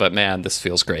masks, but man, this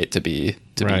feels great to be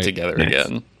together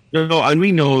again. No, and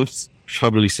we know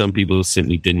probably some people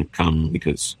simply didn't come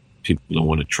because people don't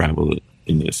want to travel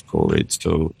in this COVID.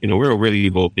 So, we're really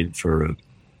hoping for,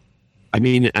 and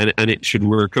it should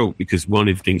work out, because one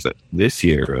of the things that this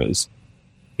year is,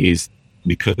 is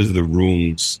because the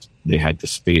rooms, they had to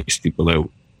space people out.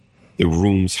 The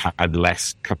rooms had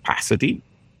less capacity.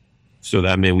 So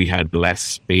that meant we had less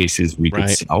spaces we could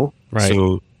sell. Right.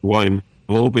 So what I'm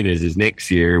hoping is next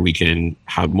year we can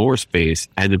have more space.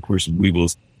 And of course, we will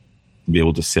be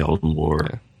able to sell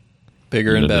more.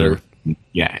 Bigger and better.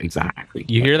 Yeah, exactly.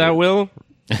 You hear that, Will?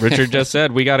 Richard just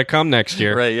said we got to come next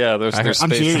year. Right, yeah. There's space,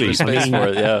 Absolutely. there's space for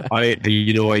it, yeah.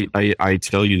 I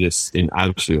tell you this in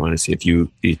absolute honesty. If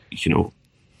you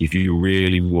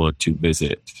really want to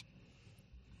visit,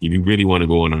 if you really want to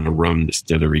go on a rum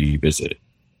distillery visit,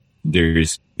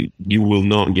 you will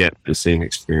not get the same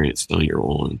experience on your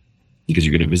own, because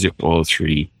you're going to visit all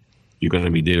three. You're going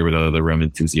to be there with other rum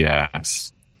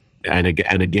enthusiasts. And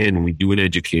again, we do an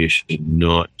education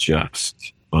not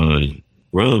just on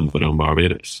rum, but on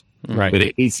Barbados. Right.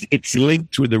 But it's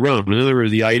linked with the rum. In other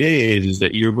words, the idea is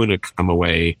that you're going to come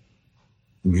away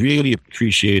really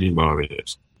appreciating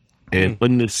Barbados and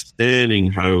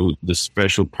understanding how the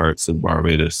special parts of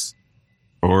Barbados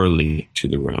are linked to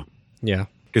the rum. Yeah.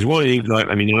 Because one of the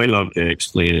things I love to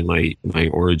explain in my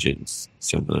origins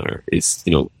seminar is,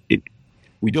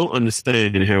 we don't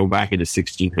understand how back in the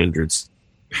 1600s,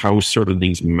 how certain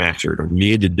things mattered or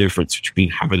made the difference between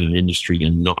having an industry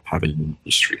and not having an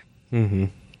industry. Mm-hmm.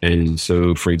 And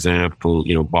so, for example,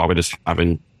 Barbados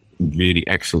having really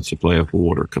excellent supply of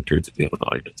water compared to the other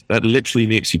islands. That literally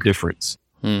makes a difference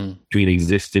between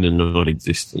existing and not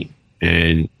existing.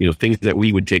 And, things that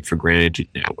we would take for granted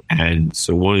now. And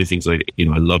so one of the things I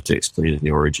love to explain in the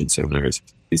origin seminars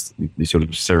is the sort of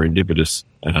serendipitous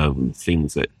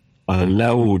things that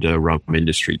allow the rum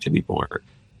industry to be born.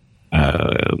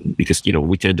 Because,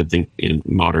 we tend to think in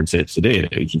modern sense today,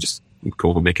 you can just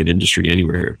go and make an industry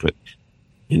anywhere. But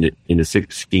in the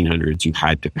 1600s, you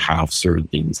had to have certain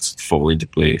things fall into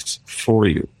place for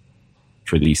you,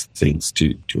 for these things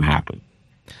to happen.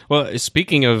 Well,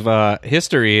 speaking of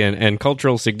history and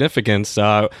cultural significance,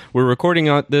 we're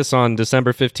recording this on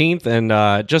December 15th,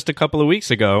 and just a couple of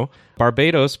weeks ago,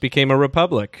 Barbados became a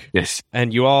republic. Yes.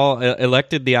 And you all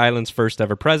elected the island's first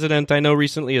ever president, I know,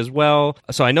 recently as well.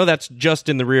 So I know that's just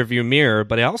in the rearview mirror,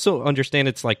 but I also understand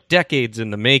it's like decades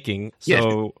in the making.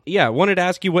 So, I wanted to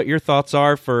ask you what your thoughts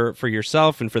are for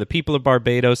yourself and for the people of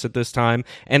Barbados at this time.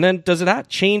 And then does that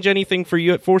change anything for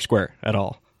you at Foursquare at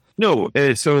all? No.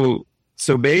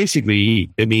 So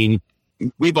basically,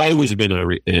 we've always been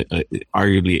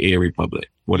arguably a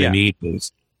republic. What I mean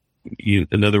is,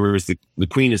 in other words, the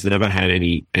Queen has never had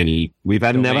any.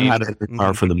 Never had any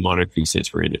power from the monarchy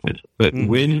since we're independent. But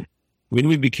when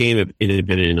we became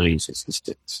independent in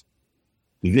 1966,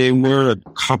 there were a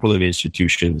couple of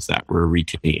institutions that were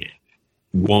retained.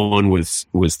 One was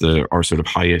our sort of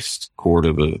highest court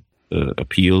of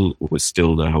appeal was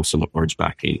still the House of Lords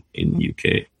back in the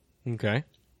UK. Okay.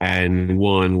 And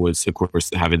one was, of course,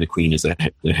 having the Queen as the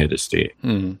head of state.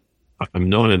 I'm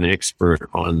not an expert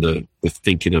on the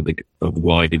thinking of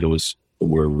why those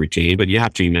were retained, but you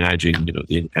have to imagine, the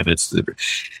independence.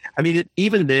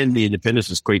 Even then, the independence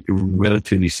was quite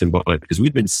relatively symbolic because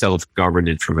we'd been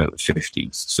self-governed from about the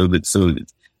 50s. So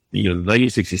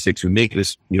 1966, we make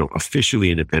this, officially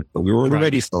independent, but we were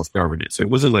already self-governed. So it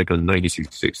wasn't like in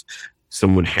 1966,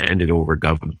 someone handed over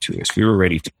government to us. We were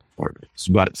ready to.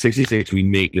 But 66, we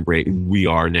make the break. We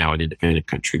are now an independent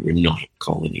country. We're not a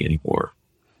colony anymore.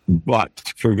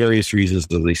 But for various reasons,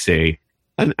 as they say,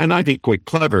 and I think quite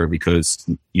clever, because,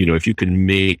 if you can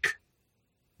make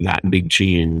that big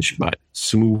change, but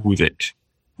smooth it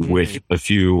with a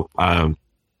few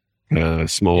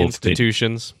small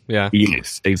institutions. Yeah.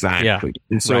 Yes, exactly. Yeah.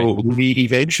 And so we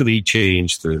eventually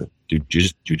changed the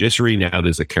judiciary. Now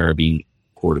there's a Caribbean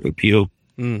Court of Appeal.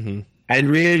 Mm-hmm. And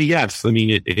really, yes,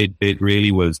 it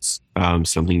really was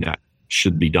something that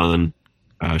should be done,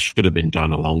 should have been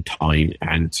done a long time.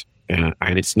 And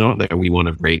it's not that we want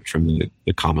to break from the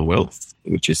Commonwealth,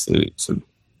 which is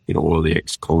all the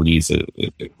ex-colonies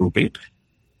grouping,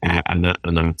 and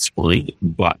that's fine.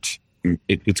 But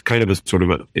it's kind of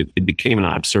it became an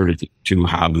absurdity to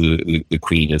have the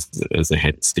Queen as the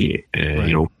head of state.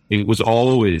 It was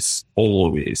always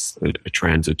a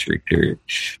transitory period.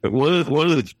 But one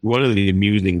of the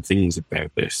amusing things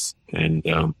about this, and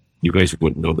you guys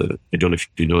wouldn't know that. I don't know if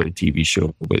you know the TV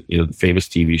show, but the famous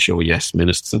TV show Yes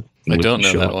Minister. I don't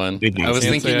know that one. I was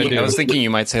thinking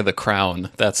you might say The Crown.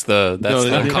 That's the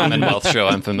Commonwealth show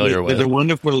I'm familiar with.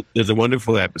 There's a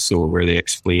wonderful episode where they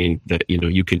explain that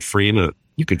you can frame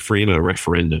a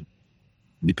referendum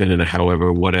depending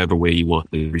on whatever way you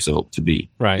want the result to be.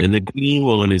 Right. And the Green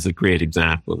one is a great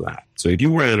example of that. So if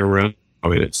you ran around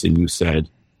and you said,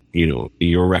 your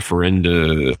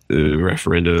referenda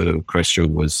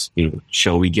question was,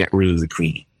 shall we get rid of the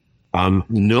Queen?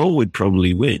 no would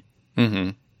probably win. Mm-hmm.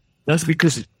 That's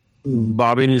because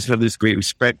Barbadians have this great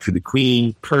respect for the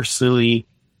Queen personally.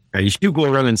 And you still go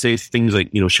around and say things like,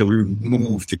 shall we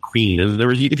remove the Queen? And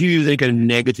if you use any kind of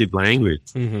negative language,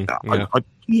 I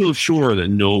feel sure that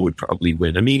no would probably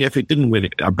win. I mean, if it didn't win,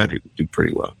 I bet it would do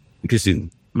pretty well. Because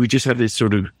we just have this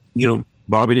sort of,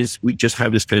 Barbadians, we just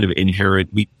have this kind of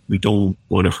inherent, we don't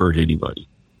want to hurt anybody.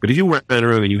 But if you went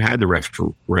around and you had the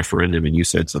referendum and you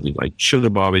said something like, should the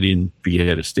Barbadian be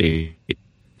head of state?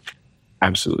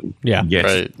 Absolutely. Yeah.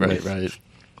 Yes. Right.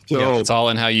 So it's all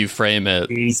in how you frame it.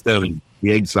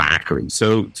 Exactly.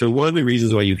 So one of the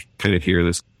reasons why you kind of hear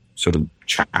this sort of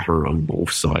chatter on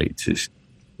both sides is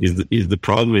the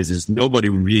problem is nobody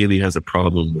really has a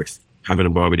problem with having a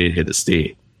Barbadian head of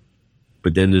state.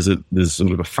 But then there's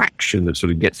sort of a faction that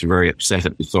sort of gets very upset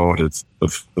at the thought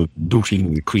of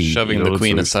booting the Queen, shoving the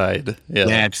Queen aside. Yeah.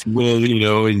 That's,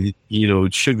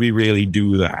 should we really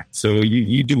do that? So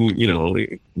you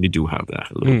do have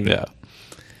that a little bit. Yeah.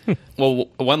 Well,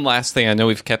 one last thing. I know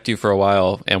we've kept you for a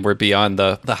while, and we're beyond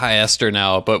the high Ester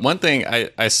now. But one thing,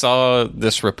 I saw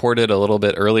this reported a little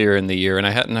bit earlier in the year, and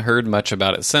I hadn't heard much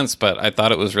about it since, but I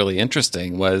thought it was really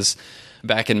interesting, was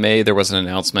back in May, there was an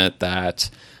announcement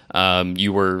that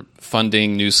you were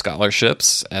funding new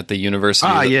scholarships at the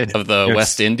University of the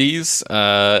West Indies,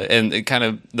 and kind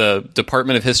of the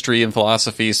Department of History and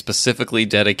Philosophy specifically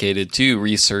dedicated to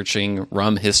researching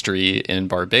rum history in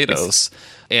Barbados. Yes.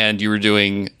 And you were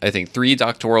doing, I think, 3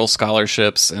 doctoral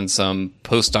scholarships and some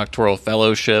postdoctoral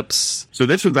fellowships. So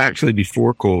this was actually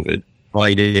before COVID.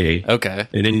 By day. Okay.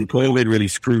 And then COVID really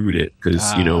screwed it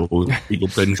because, people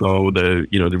couldn't go,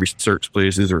 the research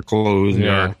places are closed.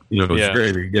 Yeah. It's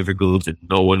very, very difficult and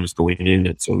no one was going in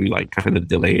it. So we kind of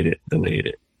delayed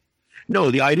it.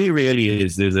 No, the idea really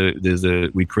is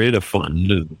we created a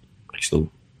fund, I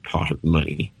still part of the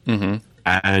money. Mm-hmm.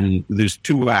 And there's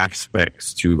 2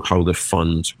 aspects to how the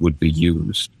funds would be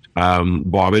used.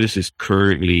 Barbados is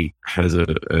currently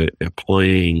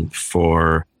applying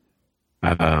for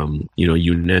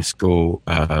UNESCO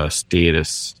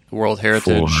status, World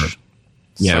Heritage.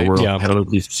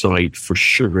 Heritage site for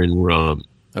sugar and rum.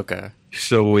 Okay.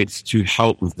 So it's to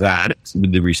help that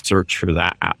with the research for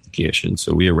that application.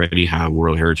 So we already have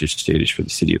World Heritage status for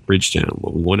the city of Bridgetown.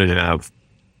 What we want to have,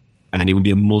 and it would be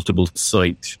a multiple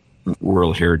site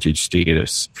World Heritage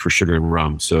status for sugar and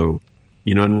rum. So,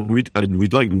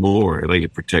 we'd like more. I'd like to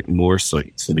protect more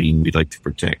sites. I mean, we'd like to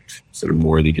protect sort of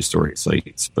more of the historic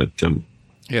sites, but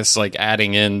yes, like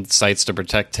adding in sites to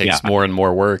protect takes more and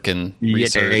more work and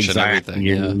research and everything.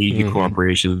 You need the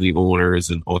cooperation of the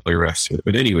owners and all the rest of it.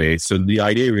 But anyway, so the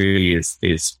idea really is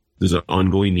there's an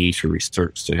ongoing need for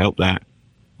research to help that,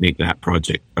 make that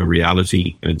project a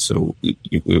reality. And so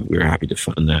we're happy to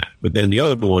fund that. But then the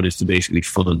other one is to basically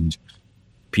fund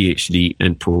PhD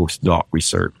and postdoc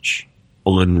research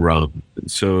on rum.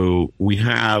 So we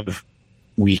have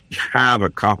a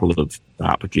couple of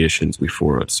applications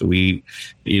before us. So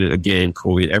again,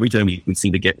 COVID, every time we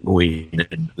seem to get going,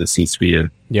 there seems to be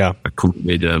a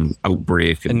COVID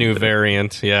outbreak. A new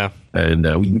variant, yeah. And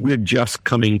we're just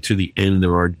coming to the end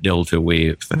of our Delta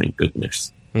wave, thank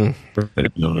goodness. I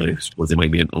suppose there might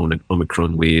be an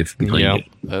Omicron wave behind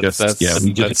it.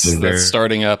 That's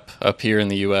starting up here in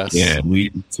the U.S. Yeah,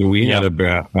 we had a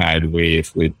bad wave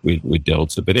with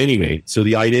Delta. But anyway, so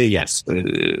the idea, yes,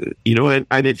 and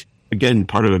it's, again,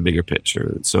 part of a bigger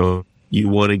picture. So you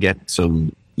want to get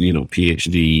some,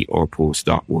 PhD or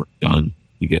postdoc work done.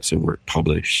 You get some work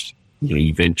published.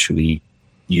 Eventually,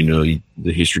 the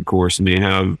history course may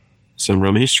have some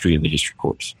rum history in the history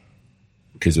course,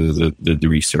 because of the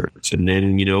research. And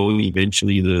then,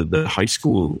 eventually the high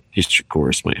school history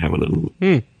course might have a little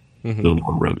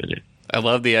more rum in it. I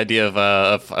love the idea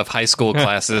of high school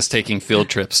classes taking field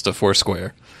trips to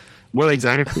Foursquare. Well,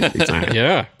 exactly.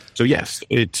 Yeah. So yes,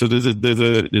 so there's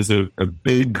a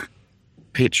big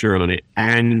picture on it.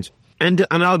 And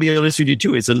I'll be honest with you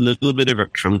too, it's a little bit of a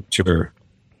counter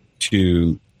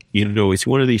to, it's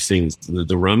one of these things,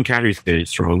 the rum category is getting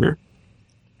stronger.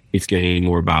 It's getting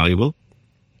more valuable.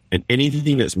 And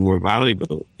anything that's more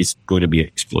valuable is going to be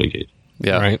exploited.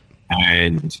 Yeah. Right.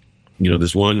 And,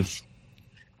 there's one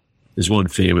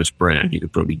famous brand, you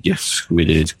could probably guess who it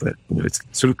is, but it's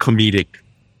sort of comedic.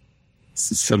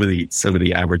 Some of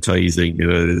the advertising,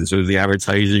 sort of the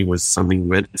advertising was something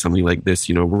like this,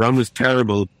 rum was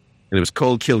terrible and it was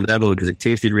called Kill Devil because it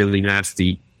tasted really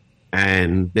nasty.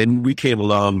 And then we came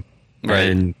along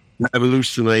and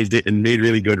revolutionized it and made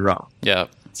really good rum. Yeah.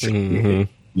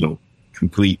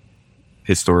 Complete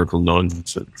historical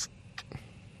nonsense.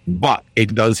 But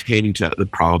it does hint at the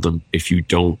problem if you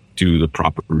don't do the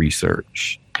proper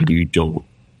research and you don't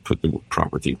put the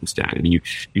proper things down. And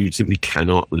you simply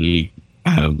cannot leave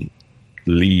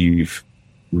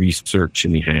research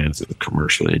in the hands of the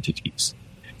commercial entities.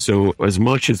 So as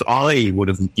much as I would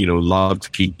have, loved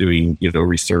to keep doing,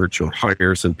 research or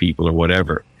hire some people or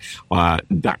whatever,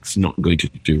 that's not going to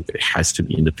do it. It has to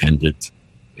be independent.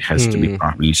 It has to be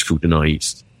properly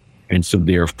scrutinized. And so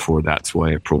therefore, that's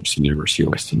why I approached the University of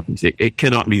West Indies. It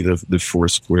cannot be the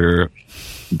Foursquare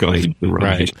guide.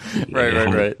 Right.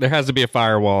 There has to be a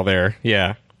firewall there.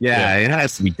 Yeah. Yeah, it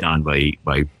has to be done by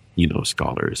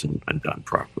scholars and done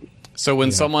properly. So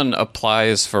when someone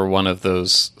applies for one of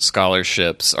those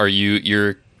scholarships,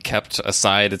 you're kept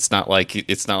aside? It's not like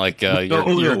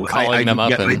you're calling them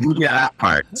up. I do get that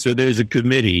part. So there's a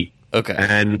committee. Okay.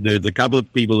 And there's a couple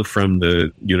of people from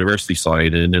the university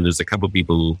side, and then there's a couple of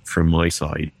people from my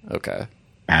side. Okay.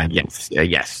 And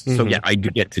yes. So I do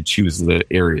get to choose the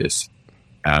areas.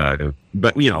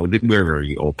 But we're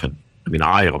very open. I mean,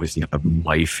 I obviously have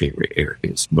my favorite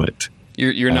areas, but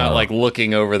you're not like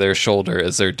looking over their shoulder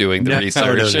as they're doing the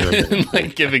research and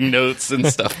like giving notes and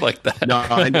stuff like that.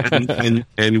 No,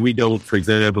 and we don't, for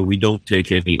example, we don't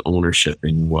take any ownership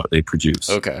in what they produce.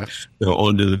 Okay. So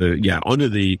under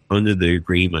the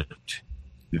agreement,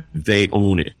 they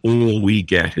own it. All we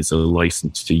get is a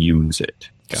license to use it.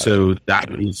 So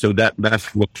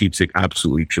that's what keeps it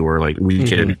absolutely pure. Like we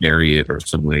can't bury it or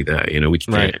something like that. We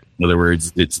can't. Right. In other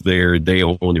words, it's there. They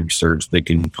own the research. They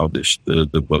can publish the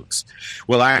books.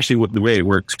 Well, actually, the way it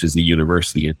works is the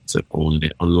university ends up owning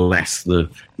it unless the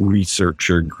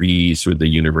researcher agrees with the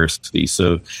university.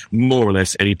 So more or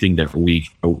less anything that we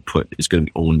output is going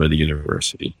to be owned by the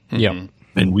university. Yeah,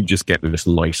 and we just get this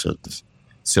license.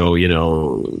 So,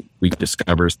 we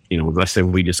discover, let's say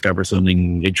we discover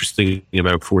something interesting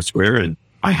about Foursquare and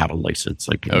I have a license.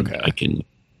 I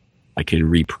can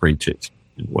reprint it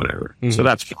and whatever. So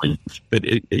that's fine. But,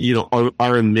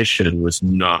 our mission was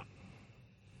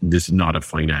this is not a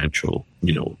financial,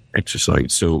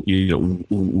 exercise. So,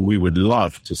 we would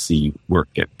love to see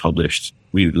work get published.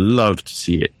 We'd love to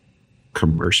see it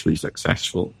commercially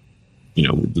successful.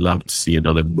 We'd love to see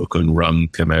another book on rum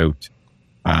come out.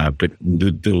 But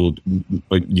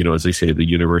as I say, the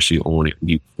university own it.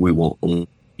 We won't own,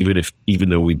 even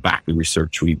though we back the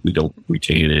research, we don't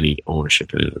retain any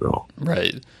ownership in it at all.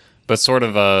 Right, but sort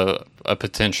of a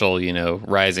potential,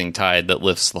 rising tide that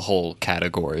lifts the whole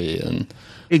category and.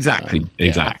 Exactly.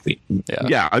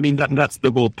 Yeah. I mean, that's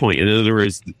the whole point. In other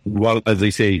words, as they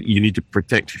say, you need to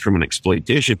protect it from an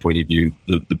exploitation point of view.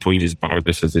 The point is,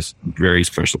 Barbados has this very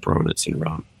special provenance in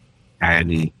rum.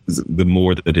 And the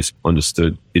more that it's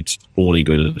understood, it's only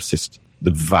going to assist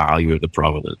the value of the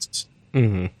provenance. I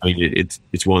mean,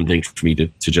 it's one thing for me to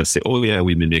just say, oh, yeah,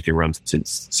 we've been making rum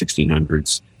since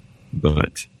 1600s.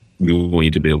 But we want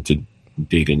you to be able to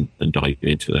dig and dive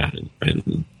into that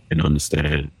and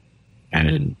understand.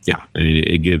 And yeah, I mean,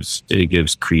 it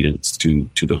gives credence to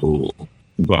the whole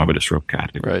Barbados rum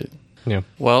category. Right. Yeah.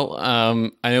 Well,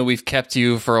 I know we've kept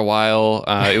you for a while.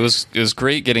 It was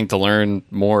great getting to learn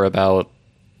more about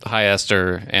High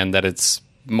Ester and that it's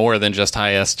more than just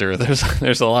High Ester.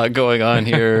 There's a lot going on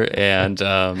here, and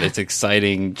it's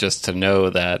exciting just to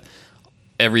know that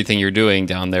everything you're doing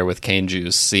down there with cane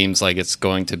juice seems like it's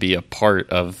going to be a part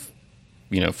of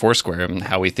Foursquare and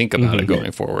how we think about it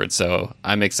going forward. So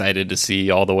I'm excited to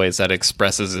see all the ways that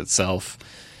expresses itself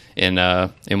in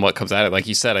what comes out of it. Like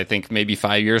you said, I think maybe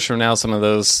 5 years from now, some of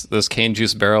those cane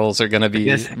juice barrels are going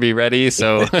to be ready.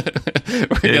 So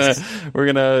we're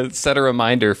gonna set a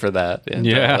reminder for that and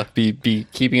be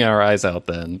keeping our eyes out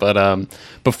then. But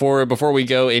before we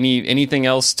go, anything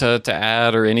else to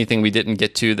add or anything we didn't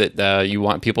get to that you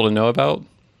want people to know about?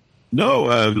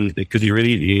 No, because you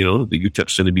really, you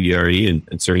touched on the BRE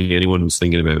and certainly anyone who's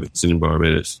thinking about visiting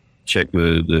Barbados, check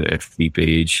the FB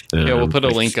page. We'll put a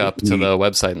link up to the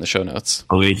website in the show notes.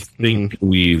 I think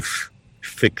we've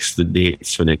fixed the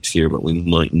dates for next year, but we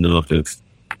might not have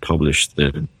published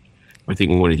them. I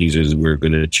think one of these is we're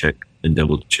going to check and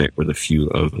double check with a few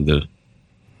of the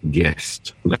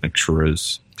guest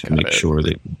lecturers to make sure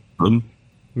they come.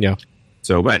 Yeah.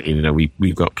 So, but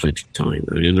we've got plenty of time.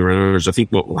 I mean, I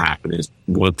think what will happen is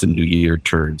once the new year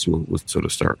turns, we'll sort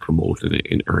of start promoting it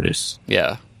in earnest.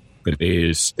 Yeah. But it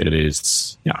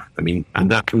is, yeah. I mean,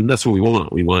 and that's what we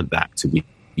want. We want that to be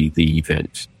the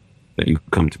event that you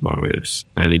come to Barbados.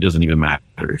 And it doesn't even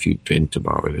matter if you've been to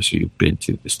Barbados or you've been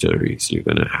to distilleries. You're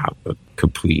going to have a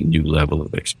complete new level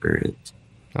of experience.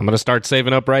 I'm going to start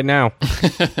saving up right now.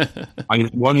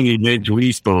 One of the events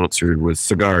we sponsored was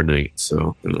Cigar Night.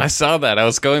 So I saw that. I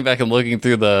was going back and looking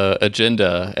through the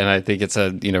agenda, and I think it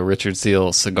said, Richard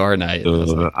Seale Cigar Night.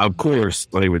 Of course,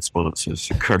 I would sponsor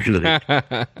Cigar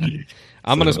Night.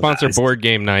 I'm going to sponsor board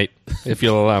game night, if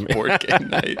you'll allow me. Board game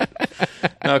night.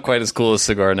 Not quite as cool as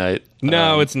cigar night.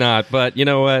 No, it's not. But you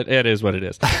know what? It is what it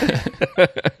is.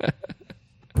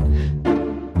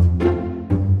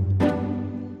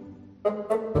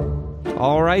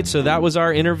 All right, so that was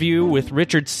our interview with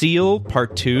Richard Seale,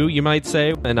 part 2, you might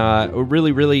say. And we're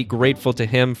really, really grateful to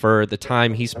him for the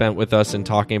time he spent with us and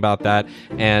talking about that.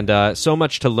 And so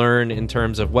much to learn in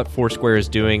terms of what Foursquare is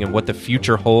doing and what the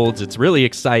future holds. It's really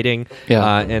exciting,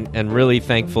 and really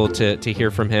thankful to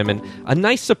hear from him. And a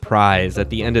nice surprise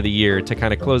at the end of the year to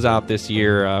kind of close out this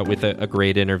year with a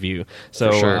great interview.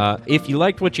 So sure. If you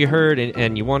liked what you heard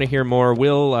and you want to hear more,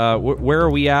 Will, where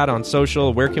are we at on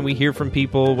social? Where can we hear from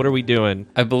people? What are we doing?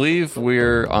 I believe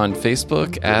we're on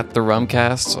Facebook at The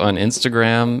Rumcast, on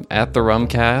Instagram at The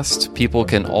Rumcast. People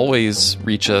can always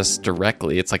reach us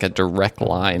directly. It's like a direct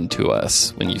line to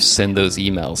us when you send those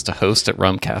emails to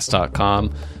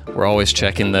host@rumcast.com. We're always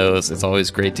checking those. It's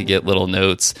always great to get little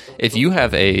notes. If you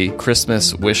have a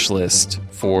Christmas wish list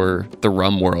for the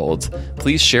rum world,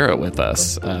 please share it with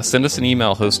us. Send us an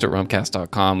email,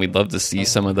 host@rumcast.com. We'd love to see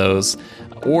some of those.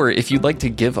 Or if you'd like to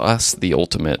give us the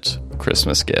ultimate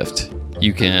Christmas gift,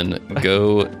 you can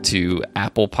go to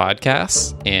Apple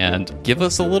Podcasts and give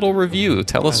us a little review.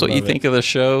 Tell us what you think of the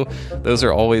show. Those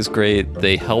are always great.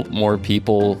 They help more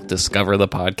people discover the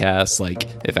podcast. Like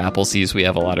if Apple sees we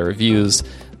have a lot of reviews,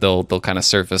 they'll kind of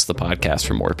surface the podcast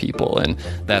for more people, and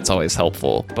that's always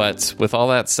helpful. But with all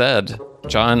that said,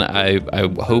 John, I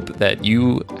hope that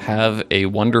you have a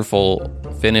wonderful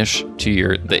finish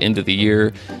to the end of the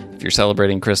year. If you're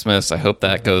celebrating Christmas, I hope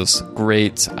that goes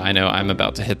great. I know I'm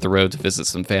about to hit the road to visit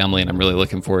some family, and I'm really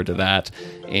looking forward to that.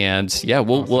 And yeah,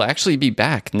 we'll actually be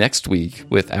back next week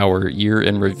with our year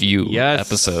in review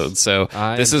episode. So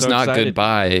this is not excited.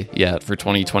 Goodbye yet for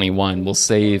 2021. We'll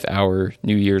save our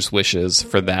New Year's wishes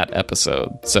for that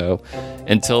episode. So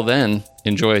until then,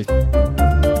 enjoy.